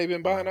to know why they've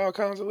been buying all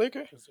kinds of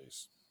liquor?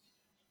 'Cause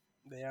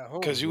they at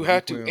home. Because you But we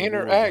have to playing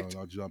interact Warzone,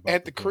 I'll jump out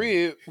at the the plane.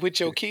 crib with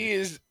your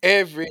kids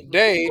every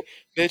day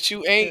that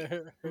you ain't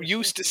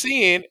used to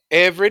seeing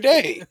every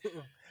day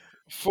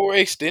for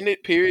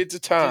extended periods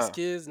of Just time.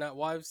 kids, not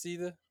wives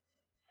either.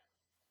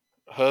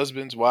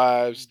 Husbands,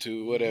 wives,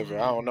 to whatever.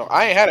 I don't know.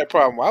 I ain't had that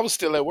problem. I was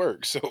still at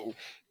work, so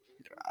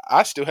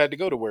I still had to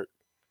go to work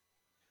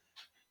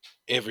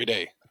every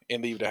day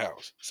and leave the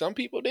house. Some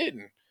people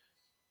didn't.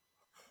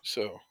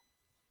 So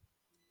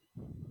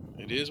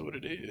it is what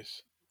it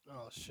is.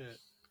 Oh shit.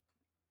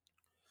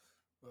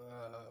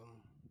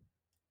 Um,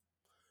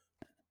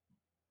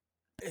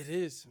 it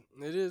is.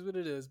 It is what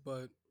it is.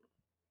 But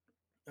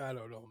I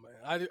don't know,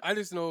 man. I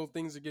just know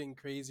things are getting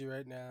crazy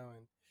right now,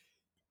 and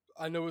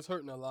I know it's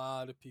hurting a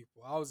lot of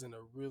people. I was in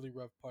a really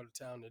rough part of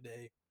town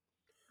today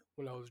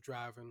when I was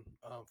driving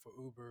for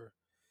Uber,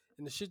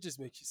 and the shit just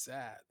makes you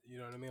sad. You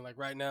know what I mean? Like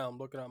right now, I'm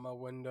looking out my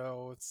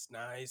window. It's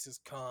nice. It's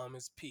calm.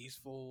 It's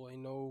peaceful.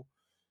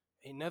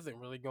 Ain't nothing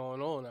really going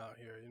on out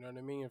here. You know what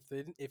I mean?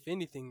 If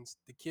anything,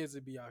 the kids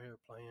would be out here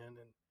playing, and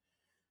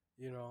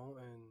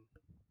and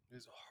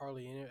there's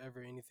hardly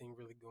ever anything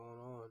really going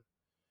on.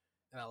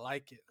 And I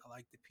like it. I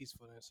like the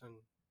peacefulness, and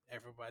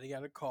everybody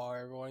got a car.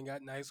 Everyone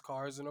got nice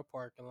cars in a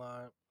parking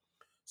lot.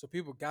 So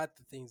people got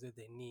the things that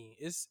they need.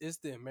 It's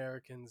the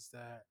Americans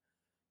that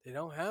they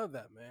don't have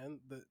that, man.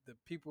 The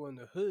people in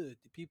the hood,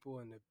 the people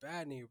in the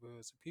bad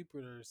neighborhoods, the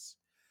people that's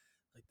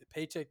like the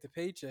paycheck to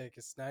paycheck,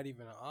 it's not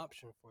even an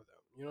option for them.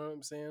 You know what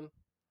I'm saying?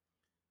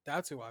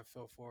 That's who I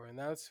feel for, and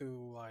that's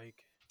who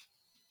like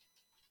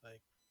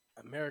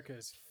America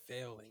is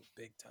failing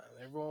big time.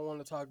 Everyone want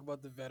to talk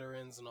about the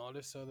veterans and all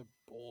this other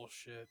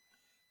bullshit.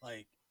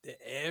 Like the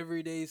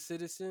everyday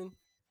citizen,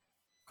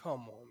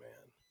 come on,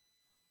 man.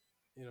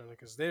 You know,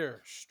 because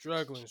they're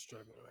struggling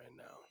right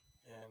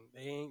now,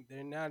 and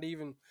they're not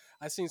even.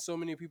 I seen so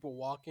many people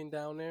walking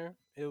down there.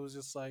 It was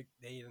just like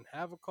they didn't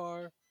have a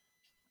car,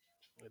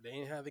 or they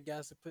didn't have the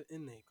gas to put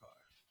in their car.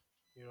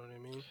 You know what I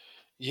mean?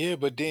 Yeah,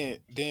 but then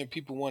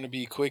people want to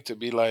be quick to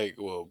be like,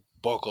 well,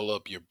 buckle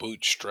up your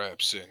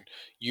bootstraps and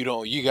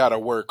you gotta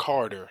work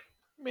harder.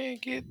 Man,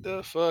 get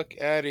the fuck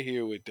out of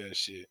here with that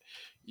shit.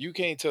 You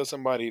can't tell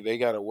somebody they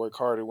gotta work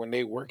harder when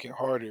they working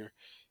harder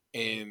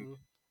and Hmm.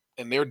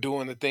 and they're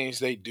doing the things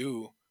they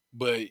do,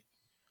 but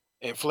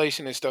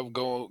inflation and stuff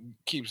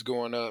keeps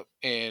going up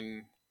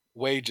and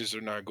wages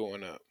are not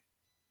going up.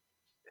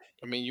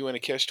 I mean, you in a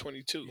catch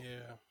 22.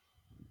 Yeah.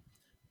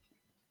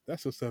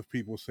 That's the stuff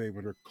people say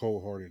when they're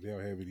cold hearted. They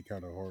don't have any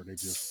kind of heart. They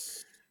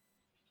just,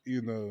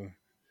 you know,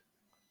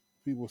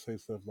 people say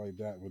stuff like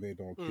that when they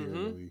don't care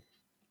Hmm. really.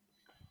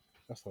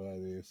 That's all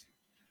that is.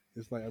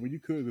 It's like, I mean, you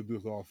could just do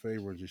us all a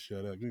favor and just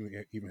shut up. You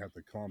don't even have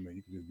to comment.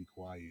 You can just be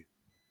quiet.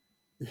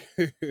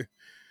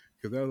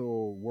 Because that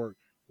whole work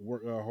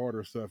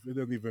harder stuff, it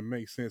doesn't even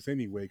make sense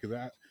anyway.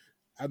 Because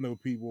I know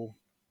people,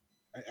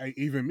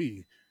 even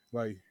me,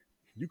 like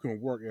you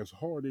can work as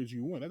hard as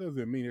you want. That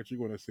doesn't mean that you're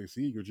going to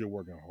succeed because you're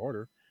working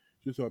harder.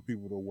 Just tell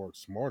people to work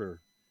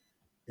smarter,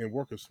 and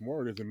working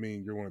smarter doesn't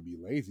mean you're going to be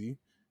lazy.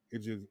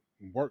 It just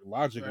work Right.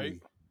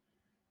 logically.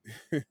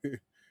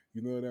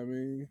 You know what I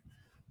mean?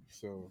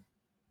 So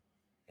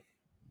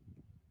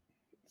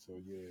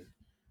yeah,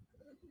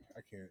 I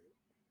can't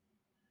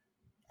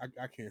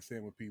I can't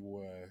stand when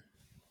people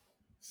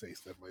say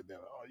stuff like that.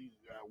 Oh, you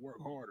gotta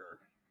work harder.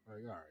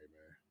 Like, all right,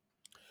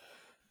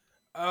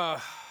 man. Uh.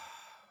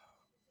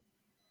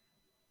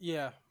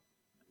 Yeah.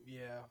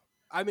 Yeah.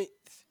 I mean,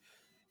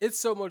 it's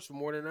so much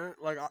more than that.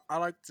 Like I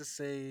like to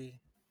say,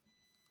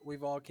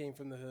 we've all came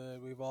from the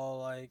hood. We've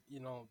all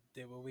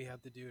did what we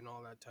had to do and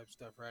all that type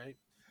stuff, right?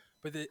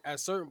 But at a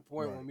certain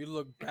point, Right. when we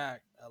look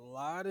back, a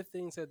lot of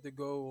things had to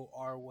go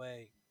our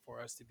way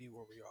for us to be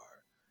where we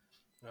are.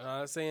 I'm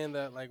not saying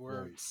that like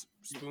we're Right.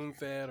 spoon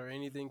fed or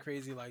anything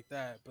crazy like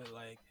that, but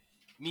like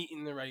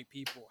meeting the right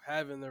people,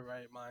 having the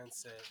right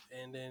mindset,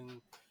 and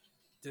then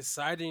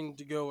deciding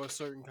to go a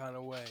certain kind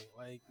of way.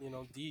 Like,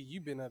 D,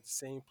 you've been at the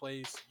same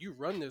place, you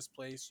run this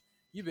place,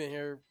 you've been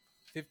here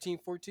 15,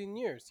 14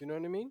 years. You know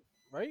what I mean?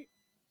 Right?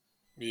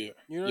 Yeah.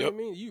 You know what I Yep.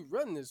 mean? You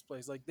run this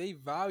place. Like they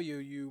value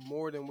you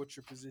more than what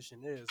your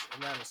position is,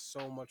 and that is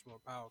so much more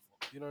powerful.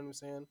 You know what I'm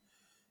saying?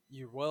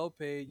 You're well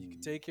paid. You can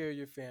Mm-hmm. take care of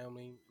your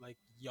family. Like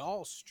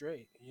y'all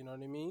straight. You know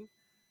what I mean?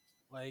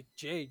 Like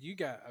Jade, you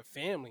got a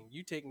family.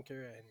 You taking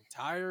care of an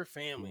entire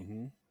family,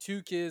 Mm-hmm.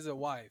 2 kids, a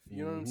wife.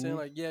 You know what I'm saying? Mm-hmm.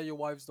 Like, yeah, your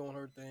wife's doing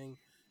her thing.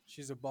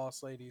 She's a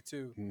boss lady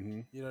too. Mm-hmm.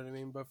 You know what I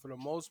mean? But for the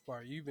most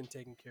part, you've been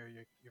taking care of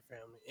your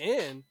family,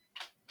 and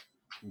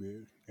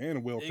Yeah.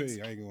 And well ex-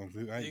 paid. I ain't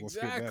gonna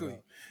skip that exactly.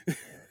 out.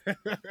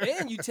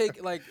 And you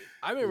take like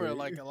I remember Yeah.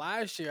 like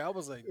last year I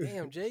was like,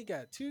 damn, Jay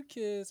got 2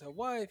 kids, a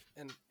wife,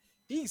 and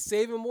he's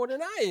saving more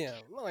than I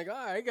am. I'm like, all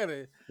right, I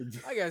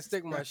gotta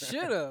stick my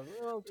shit up.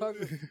 I'm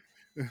talking,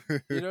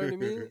 you know what I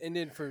mean? And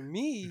then for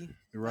me,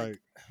 like Right.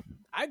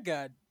 I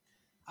got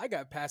I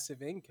got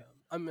passive income.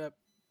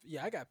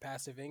 Yeah, I got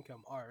passive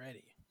income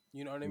already.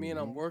 You know what I mean?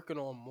 I'm Mm-hmm. working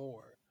on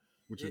more.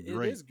 Which is It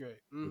great. is great.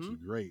 Which is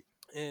great.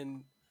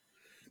 And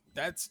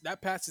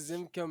that passive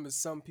income is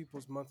some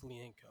people's monthly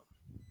income.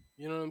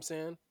 You know what I'm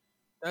saying?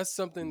 That's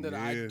something that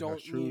I Yeah,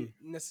 that's don't true. need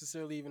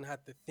necessarily even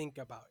have to think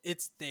about.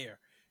 It's there.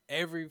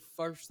 Every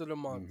first of the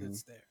month Mm-hmm.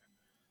 it's there.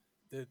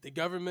 The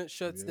government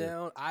shuts Yeah.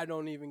 down. I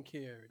don't even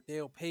care.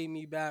 They'll pay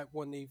me back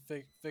when they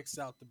fix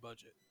out the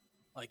budget.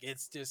 Like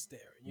it's just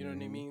there. You know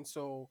what I Mm-hmm. mean?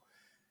 So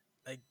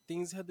like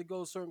things had to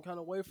go a certain kind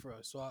of way for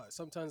us. So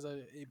sometimes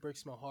it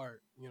breaks my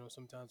heart.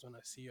 Sometimes when I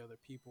see other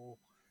people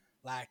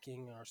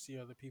lacking or see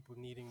other people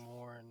needing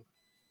more, and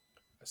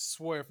I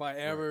swear if I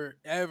Right.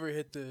 ever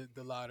hit the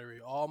lottery,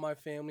 all my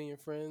family and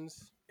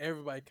friends,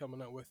 everybody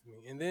coming up with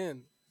me, and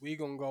then we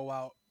gonna go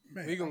out.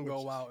 Man, We I gonna would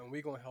go out and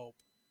we gonna help.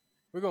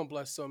 We're gonna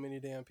bless so many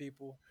damn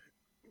people.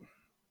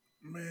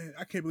 man,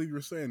 I can't believe you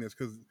were saying this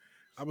because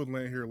I was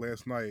laying here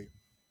last night.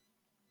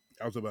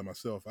 I was up by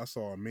myself. I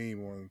saw a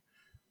meme on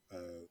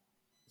uh,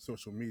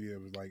 social media.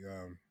 It was like,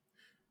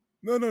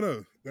 no, no,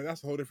 no.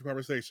 That's a whole different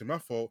conversation. My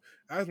fault.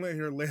 I was laying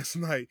here last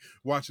night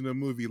watching the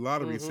movie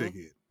Lottery Mm-hmm.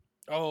 Ticket.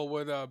 Oh,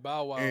 with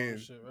Bow Wow and And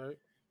shit, right?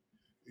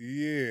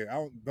 yeah,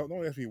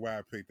 don't ask me why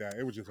I picked that.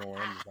 It was just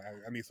on. I'm just like,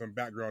 I need some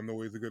background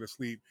noise to go to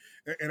sleep.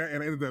 And I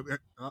ended up,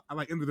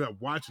 ended up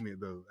watching it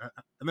though. I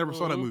never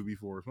saw that Mm-hmm. movie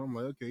before, so I'm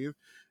like, okay,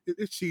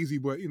 it's cheesy,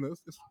 but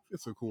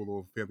it's a cool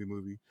little family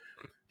movie.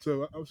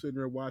 So I was sitting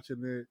there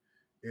watching it,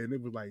 and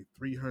it was like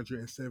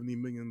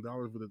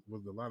 $370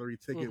 was the lottery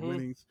ticket Mm-hmm.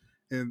 winnings,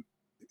 and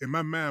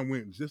my mind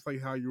went just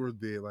like how yours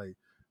did, like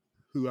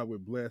who I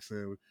would bless,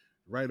 and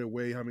right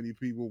away how many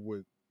people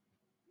would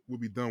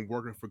be done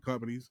working for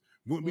companies,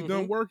 wouldn't be Mm-hmm.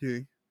 done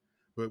working,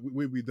 but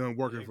we'd be done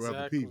working for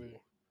other people.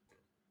 Exactly.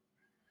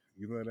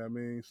 You know what I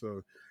mean?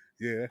 So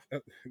yeah,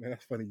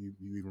 that's funny you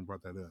even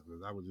brought that up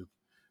because I was just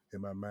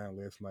in my mind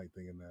last night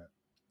thinking that.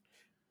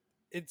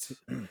 It's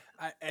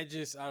I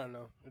don't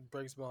know. It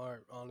breaks my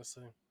heart,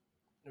 honestly.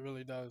 It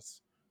really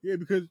does. Yeah,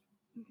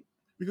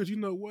 because you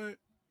know what?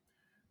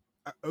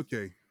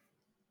 Okay,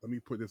 let me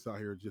put this out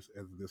here just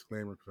as a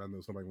disclaimer because I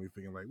know somebody will be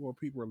thinking like, well,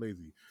 people are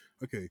lazy.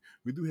 Okay,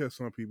 we do have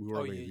some people who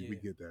Oh are yeah, lazy. We yeah.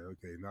 get that.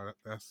 Okay, now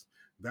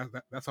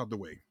that's out the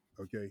way.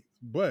 Okay,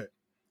 but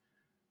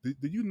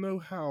do you know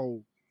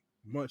how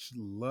much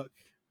luck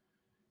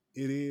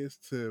it is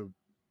to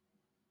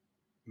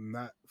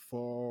not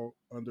fall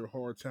under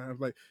hard times?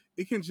 Like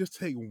it can just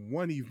take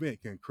one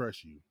event can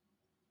crush you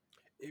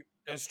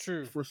That's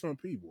true. for some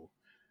people.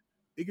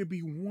 It could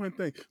be one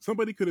thing.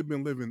 Somebody could have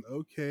been living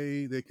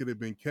okay. They could have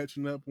been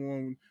catching up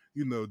on,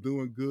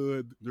 doing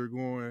good. They're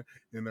going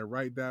in the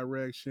right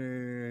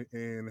direction,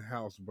 and the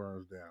house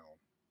burns down.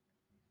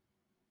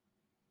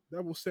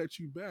 That will set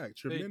you back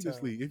Big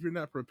time. tremendously if you're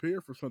not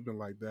prepared for something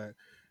like that.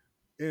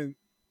 And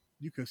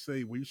you can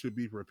say, well, you should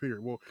be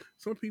prepared. Well,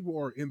 some people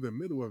are in the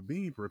middle of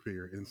being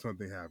prepared and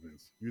something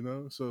happens,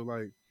 So,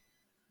 like,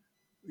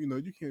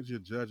 you can't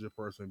just judge a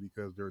person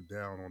because they're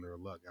down on their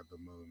luck at the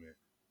moment.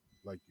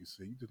 Like you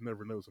said, you just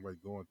never know somebody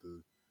going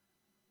through.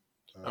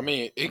 I Uh,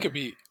 mean, it could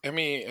be. I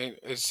mean,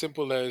 as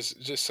simple as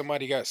just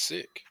somebody got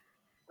sick.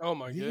 Oh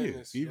my yeah,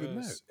 goodness, even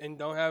that. yes. And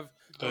don't have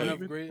Like,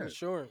 great That.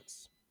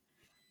 insurance.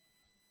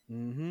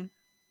 Mm-hmm.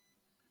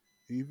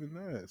 Even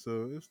that.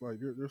 So it's like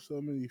there's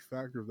so many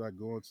factors that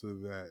go into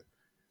that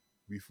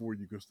before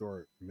you can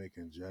start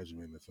making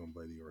judgment of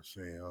somebody or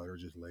saying, oh, they're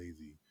just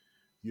lazy.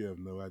 You have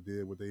no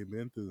idea what they've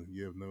been through.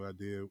 You have no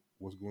idea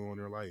what's going on in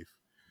their life.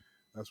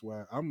 That's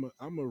why I'm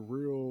a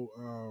real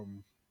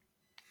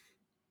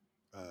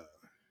uh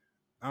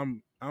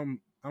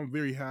I'm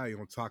very high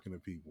on talking to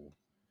people,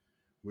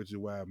 which is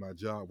why my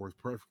job works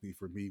perfectly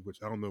for me, which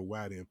I don't know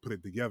why I didn't put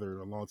it together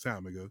a long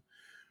time ago.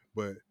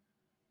 But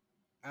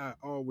I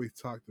always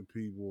talk to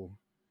people,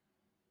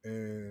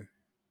 and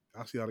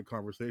I see how the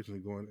conversation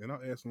is going, and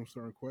I'll ask them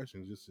certain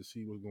questions just to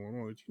see what's going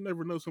on. You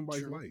never know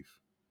somebody's True. life.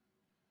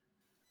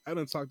 I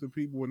done talk to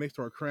people when they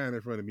start crying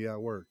in front of me at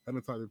work. I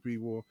done talk to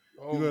people,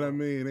 you Oh know what I my.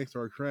 mean? They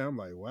start crying. I'm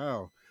like,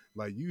 wow,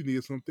 like you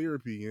need some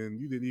therapy and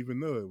you didn't even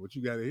know it, but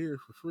you got to hear it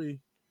for free,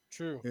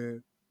 True.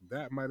 and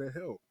that might have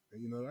helped.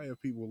 And, I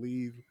have people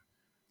leave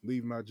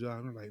my job.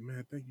 And I'm like,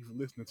 man, thank you for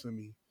listening to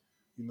me.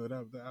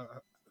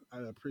 I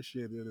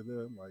appreciate it.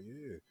 I'm like,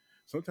 yeah.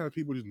 Sometimes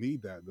people just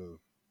need that though.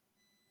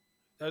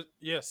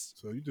 Yes.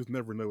 So you just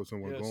never know what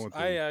someone's Yes. going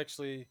I through.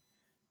 actually,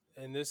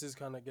 and this is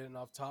kind of getting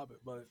off topic,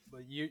 but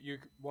you're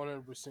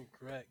 100%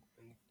 correct.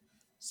 And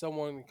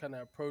someone kind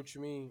of approached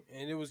me,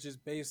 and it was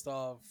just based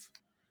off.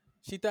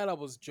 She thought I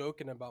was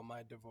joking about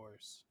my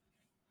divorce,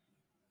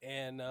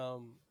 and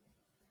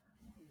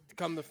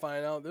come to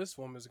find out, this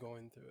woman's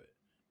going through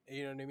it.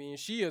 You know what I mean?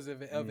 She is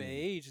of an Mm.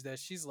 age that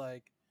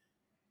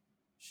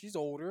she's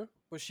older,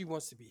 but she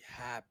wants to be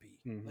happy.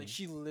 Like Hmm.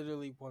 she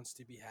literally wants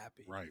to be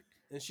happy, Right.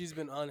 and she's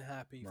been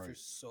unhappy for Right.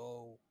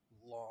 so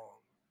long,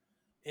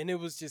 and it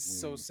was just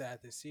so Mm.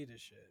 sad to see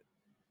this shit.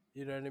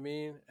 You know what I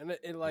mean? And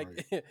like,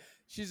 Right.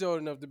 she's old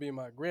enough to be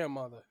my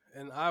grandmother,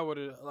 and I would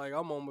have like,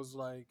 I'm almost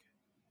like,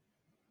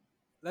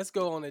 let's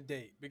go on a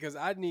date because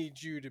I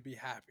need you to be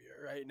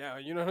happier right now.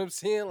 You know what I'm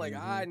saying? Like, Hmm.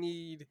 I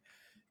need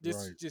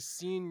Right. just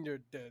seeing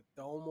the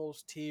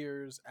almost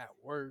tears at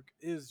work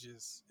is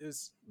just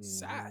is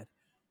Hmm. sad.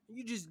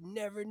 You just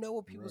never know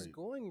what people's Right.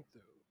 going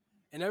through.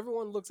 And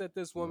everyone looks at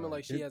this woman Right.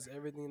 like she has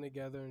everything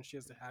together and she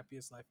has the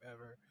happiest life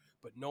ever,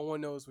 but no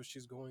one knows what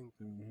she's going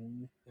through.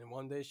 Hmm. And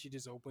one day she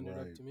just opened it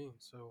up Right. to me.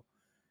 So,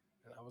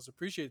 and I was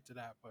appreciative to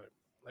that, but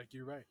like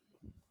you're right.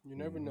 You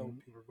never know Hmm. what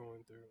people are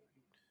going through.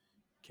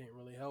 Can't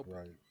really help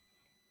it. Right.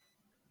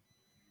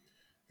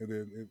 And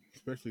then,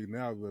 especially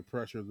now, the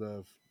pressures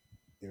of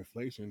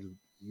inflation,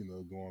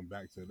 going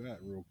back to that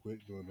real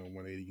quick, doing the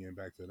 180 getting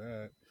back to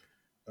that,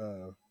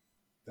 uh,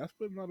 that's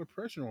putting a lot of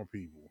pressure on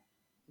people.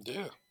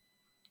 Yeah,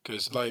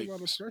 because It's putting like, a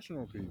lot of pressure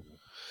on people.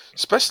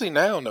 especially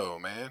now, though,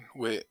 man,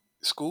 with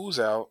school's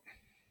out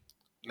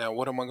now,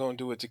 what am I gonna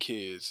do with the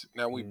kids?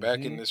 Now we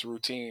back in Hmm. this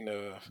routine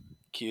of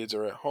kids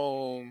are at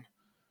home.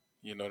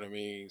 You know what I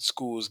mean?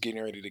 School's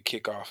getting ready to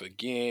kick off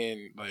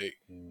again. Like,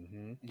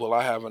 Hmm. will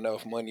I have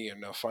enough money,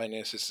 enough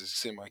finances to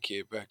send my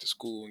kid back to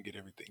school and get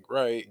everything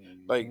right?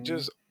 Like, Hmm.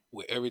 just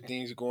with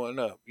everything's going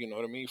up. You know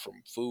what I mean?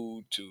 From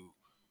food to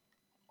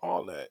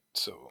all that.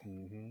 So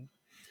Hmm.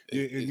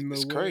 Yeah, and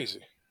it's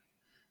crazy.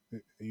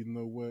 you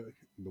know what?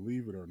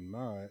 Believe it or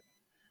not,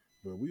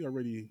 but we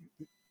already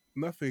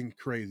nothing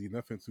crazy,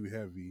 nothing too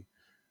heavy,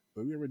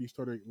 but we already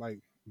started like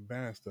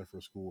buying stuff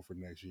for school for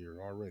next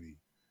year already.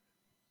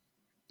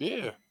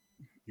 Yeah,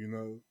 You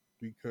know,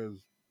 because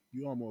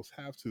you almost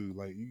have to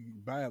like you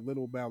buy it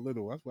little by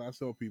little. That's what I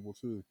tell people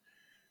too.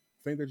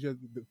 The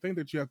thing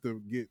that you have to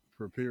get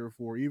prepared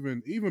for,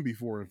 even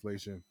before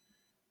inflation,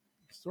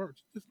 start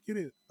just get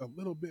it a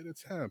little bit at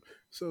a time.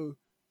 So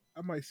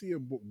I might see a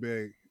book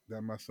bag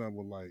that my son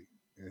will like,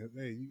 and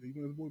hey, you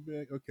want a book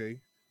bag? Okay,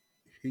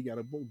 he got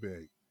a book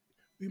bag.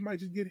 We might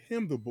just get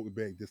him the book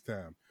bag this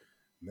time.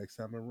 Next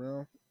time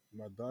around,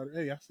 my daughter,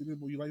 hey, I see this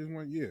book. You like this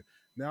one? Yeah.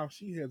 Now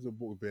she has a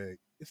book bag.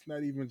 It's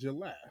not even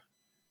July.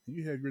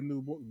 You have your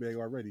new book bag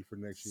already for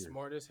next year.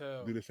 Smart as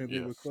Do hell. the same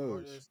thing yeah. with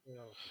Smart clothes. as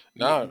hell.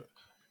 Nah, You,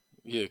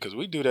 yeah, because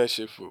we do that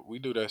shit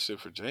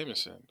for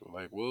Jameson.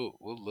 Like we'll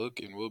look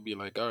and we'll be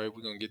like, all right,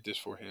 we're gonna get this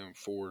for him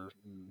for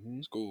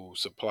mm-hmm, school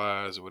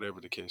supplies or whatever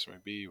the case may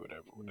be,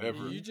 whatever.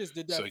 You just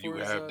did So that you for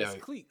have his that.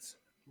 cleats,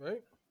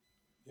 right?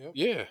 Yep.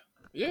 Yeah,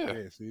 yeah.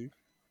 yeah, see,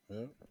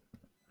 yeah.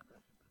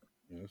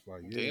 And it's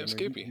like, yeah, Damn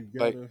man, Skippy. you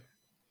Like gotta.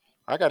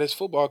 I got his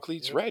football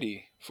cleats Yep.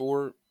 ready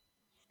for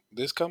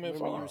this I coming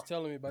remember you was fall.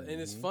 telling me about,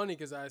 and it's Mm-hmm, funny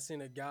because I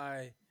seen a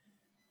guy.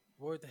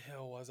 Where the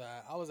hell was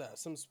I? I was at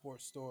some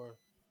sports store,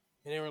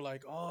 and they were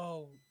like,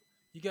 "Oh,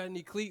 you got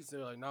any cleats?"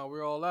 They're like, "No,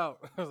 we're all out."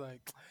 I was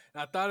like,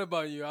 I thought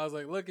about you. I was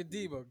like, "Look at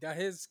Debo, got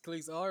his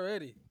cleats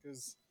already,"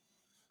 because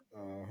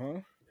uh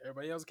huh,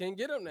 everybody else can't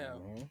get them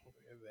now. uh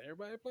Is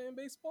everybody playing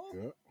baseball?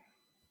 huh,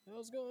 What the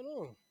hell's going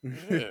on?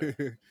 Yeah,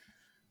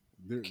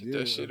 yep. get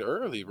that Yeah, shit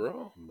early,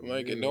 bro.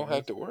 Like and yeah, don't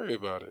have to worry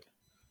about it.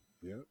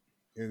 yep.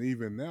 And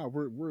even now,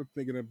 we're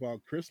thinking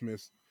about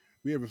Christmas.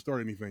 We haven't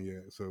started anything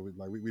yet, so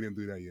we didn't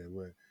do that yet.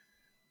 But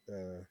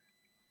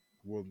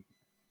we'll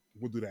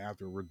we'll do that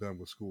after we're done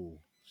with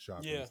school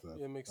shopping and Yeah, stuff.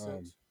 yeah, it makes Um,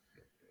 sense.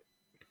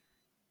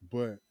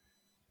 but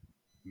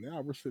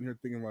now we're sitting here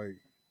thinking like,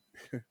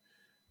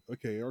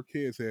 okay, our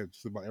kids have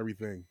just about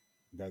everything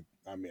that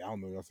I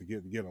don't know what else to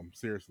get them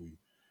seriously.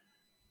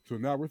 So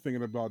now we're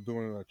thinking about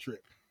doing a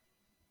trip.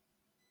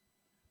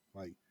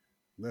 Like,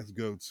 let's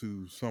go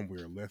to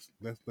somewhere. Let's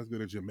go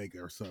to Jamaica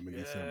or something in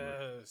December.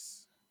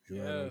 Yes, You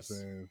know what I'm yes.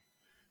 saying?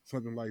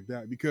 Something like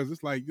that because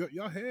it's like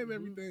y'all have Hmm.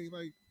 everything.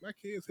 Like my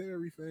kids have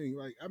everything.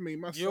 Like I mean,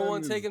 my You don't son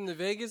want to take is him to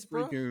Vegas,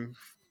 bro? freaking.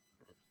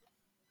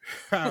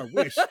 I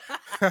wish.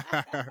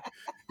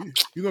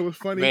 You know what's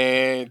funny?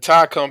 Man,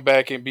 Ty come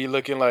back and be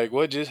looking like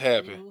what just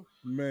happened. Hmm.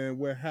 Man,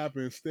 what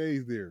happens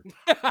stays there.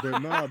 But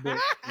nah,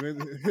 but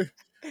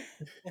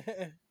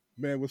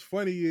man, what's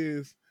funny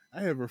is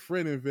I have a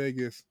friend in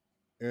Vegas,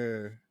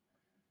 and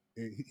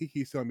he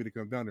keeps telling me to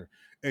come down there.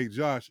 Hey,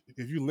 Josh,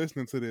 if you're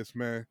listening to this,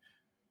 man,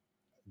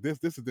 this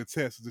is the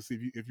test to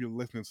see if you're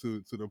listening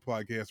to the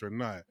podcast or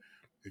not.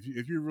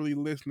 If you're really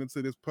listening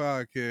to this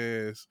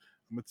podcast,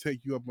 I'm gonna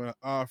take you up on an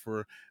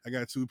offer. I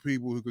got two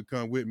people who could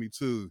come with me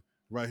too,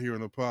 right here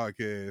on the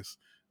podcast.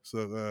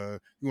 So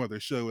you want to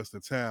show us the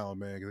town,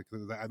 man,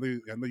 because I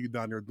know you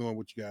down there doing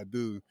what you gotta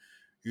do.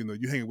 You know,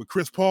 you hanging with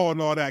Chris Paul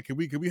and all that. Can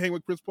we hang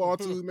with Chris Paul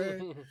too,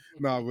 man?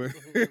 Nah, but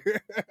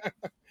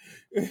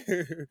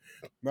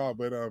no,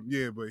 but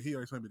yeah, but he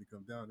always told me to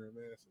come down there,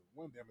 man. So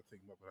one day I'm gonna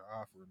take him up with an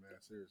offer, man.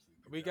 Seriously,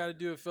 We got to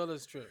do a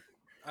fellas trip.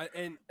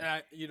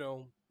 You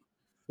know,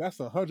 that's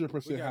we 100%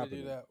 got to do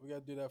happening. that. We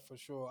got to do that for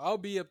sure. I'll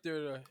be up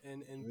there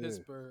in Yeah.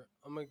 Pittsburgh.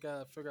 I'm gonna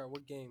gotta figure out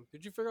what game.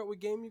 Did you figure out what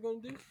game you're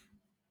gonna do?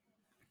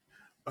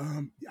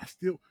 I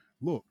still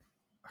look.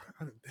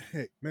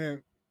 Heck,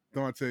 man,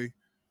 Dante,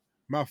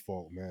 my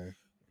fault, man.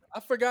 I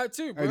forgot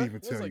too, bro. I didn't even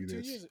It was tell like you 2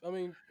 this. years.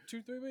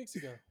 3 weeks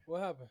ago.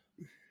 What happened?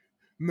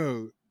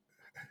 No,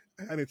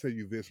 I didn't tell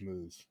you this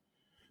news.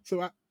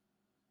 So I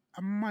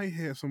might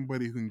have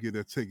somebody who can get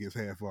their tickets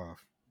half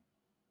off.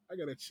 I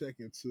gotta check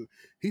into.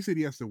 He said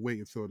he has to wait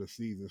until the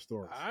season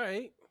starts. All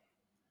right.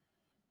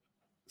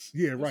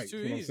 Yeah, That's right. too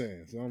That's what I'm easy.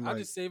 saying. So I'm I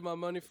like, just saved my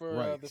money for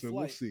right. the So flight.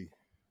 we'll see.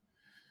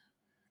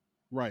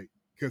 Right,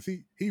 because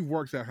he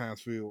works at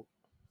Hinesfield,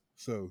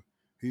 so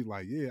he's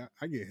like, yeah,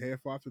 I get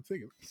half off the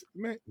ticket.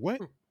 Man,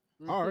 what?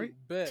 All right.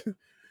 Bet.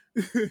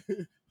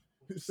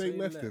 Say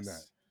less than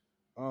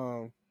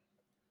that.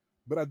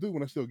 But I do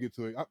want to still get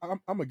to it. I'm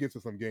gonna get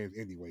to some games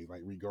anyway,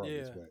 like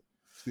regardless. Yeah. But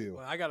still,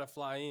 Well, I gotta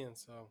fly in,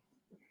 so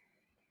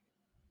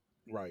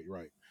right.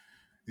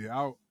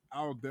 Yeah,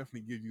 I'll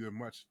definitely give you as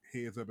much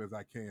heads up as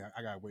I can.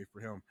 I gotta wait for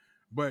him.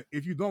 But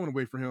if you don't want to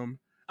wait for him,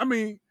 I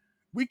mean,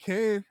 we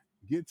can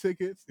get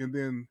tickets and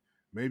then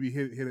maybe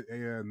hit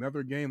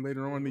another game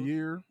later on in the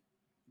year.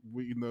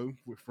 We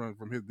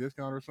from his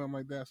discount or something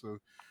like that. So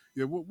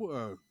yeah,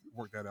 we'll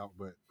work that out.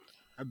 But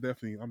I'm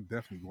definitely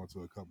going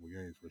to a couple of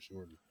games for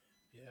sure.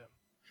 yeah.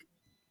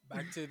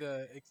 Back to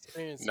the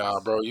experiences. Nah,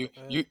 bro, you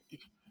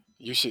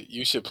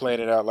should plan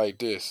it out like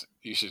this.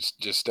 You should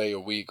just stay a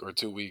week or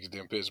 2 weeks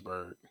in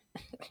Pittsburgh,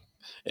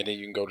 and then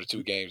you can go to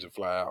 2 games and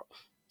fly out.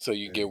 So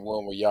you get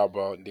one with y'all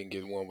bought and then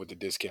get one with the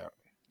discount.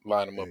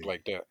 Line them up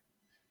like that.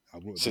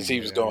 Since he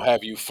was gonna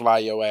have you fly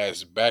your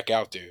ass back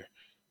out there.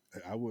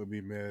 I wouldn't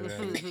be mad at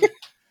it.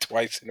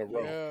 Twice in a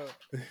row.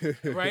 Yeah.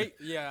 Right?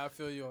 Yeah, I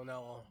feel you on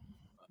that one.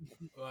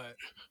 But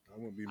I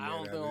wouldn't be mad I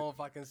don't at know if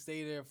I can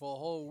stay there for a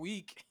whole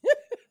week.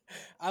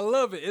 I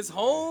love it. It's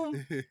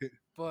home,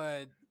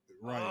 but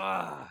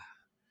right.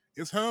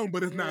 It's home,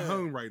 but it's not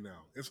home right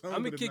now. It's home.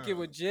 I'm gonna kick it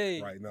with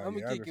Jay. Right now. I'm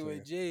gonna kick it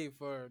with Jay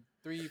for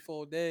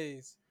 3-4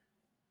 days.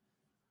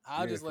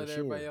 I'll just let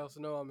everybody else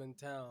know I'm in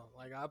town.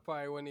 Like I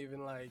probably wouldn't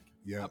even I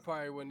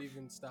probably wouldn't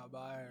even stop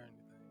by or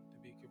anything,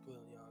 to be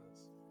completely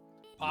honest.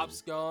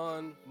 Pop's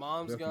gone,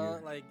 mom's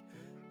gone. Like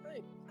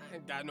I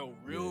ain't got no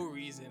real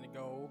reason to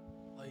go.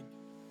 Like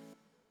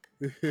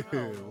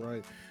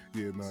right.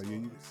 Yeah, no,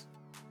 you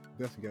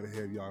definitely gotta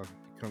have y'all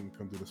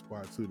come to the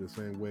spot too, the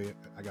same way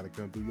I gotta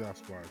come through y'all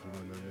spot. You know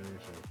what I mean?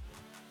 So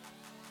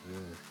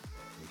yeah,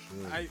 for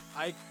sure.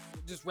 I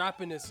just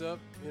wrapping this up,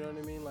 you know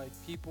what I mean? Like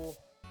people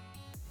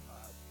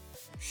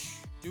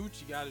do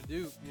what you gotta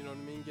do, you know what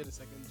I mean? Get a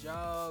second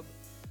job.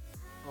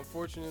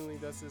 Unfortunately,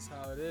 that's just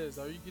how it is.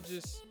 Or you could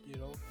just,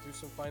 do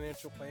some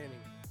financial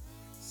planning.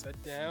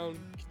 Sit down,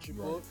 get your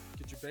book,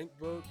 get your bank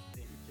book,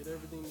 and get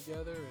everything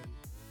together, and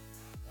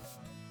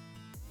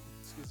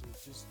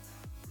just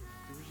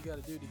do what you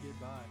gotta do to get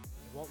by.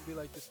 It won't be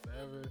like this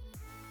forever.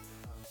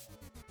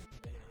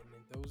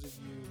 And those of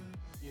you,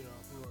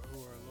 who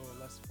are a little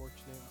less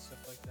fortunate and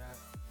stuff like that,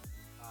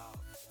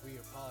 we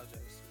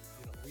apologize.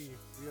 We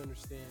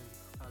understand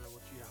kind of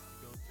what you have to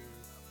go through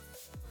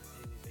on a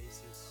daily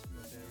basis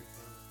with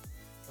everything.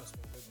 Trust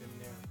me, we've been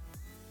there.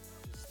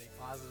 Just stay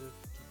positive,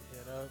 keep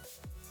your head up,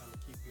 kind of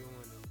keep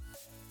going, and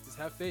just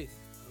have faith.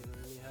 You know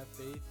what I mean? Have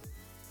faith.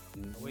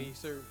 Mm-hmm. The way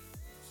certain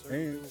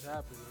things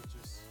happen,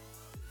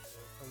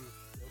 they'll come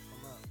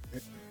out.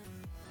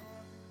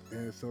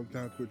 And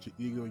sometimes put your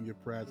ego and your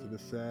pride to the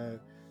side.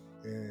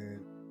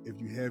 And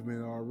if you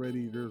haven't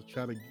already,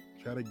 try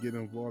to get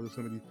involved in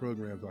some of these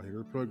programs out here.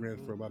 There are programs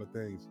for a lot of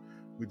things.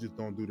 We just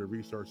don't do the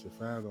research to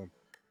find them.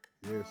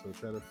 Yeah, so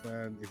try to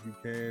find, if you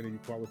can and you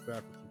qualify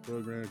for some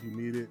programs, you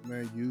need it,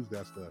 man, use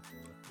that stuff,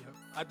 man. Yep.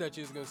 I thought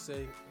you was going to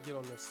say get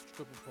on the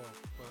stripper pole,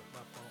 but my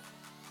fault.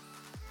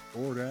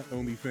 Or that,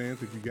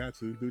 OnlyFans, if you got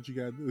to. Do what you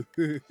got to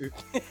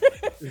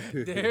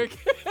do. Derek?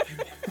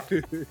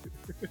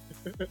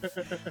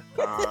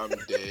 I'm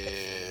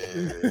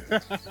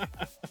dead.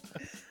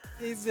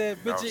 He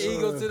said, put your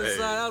ego to the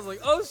side. I was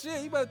like, oh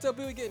shit, you better tell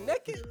people to get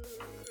naked.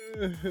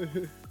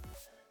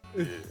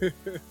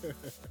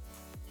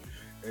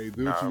 Hey,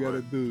 do what you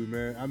gotta do,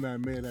 man. I'm not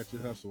mad at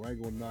your hustle. I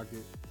ain't gonna knock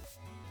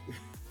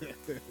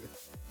it.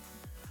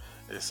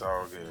 It's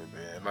all good,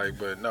 man.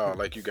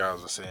 Like you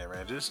guys were saying,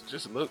 man,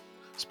 just look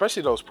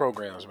especially those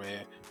programs,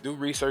 man. Do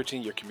research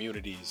in your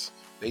communities.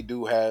 They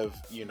do have,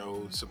 you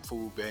know, some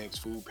food banks,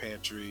 food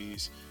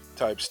pantries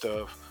type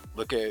stuff.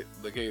 Look at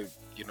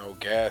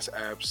gas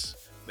apps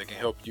that can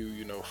help you,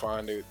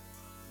 find it,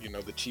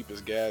 the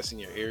cheapest gas in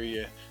your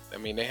area. I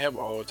mean, they have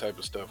all type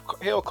of stuff.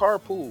 Hell,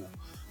 carpool.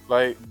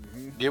 Like,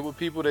 Mm-hmm. get with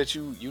people that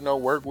you know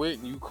work with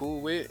and you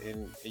cool with,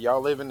 and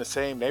y'all live in the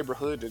same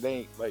neighborhood that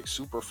ain't like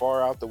super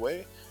far out the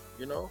way.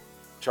 You know,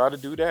 try to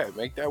do that,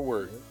 make that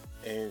work,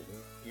 and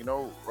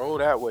roll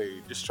that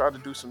way. Just try to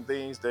do some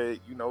things that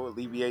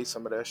alleviate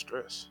some of that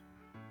stress.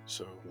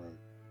 So Right.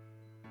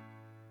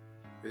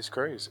 it's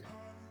crazy.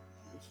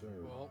 Yes, sir.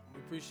 Well, we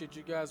appreciate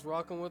you guys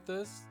rocking with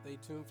us. Stay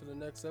tuned for the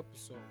next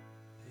episode.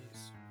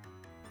 Peace.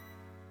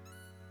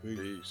 Peace.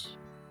 Peace.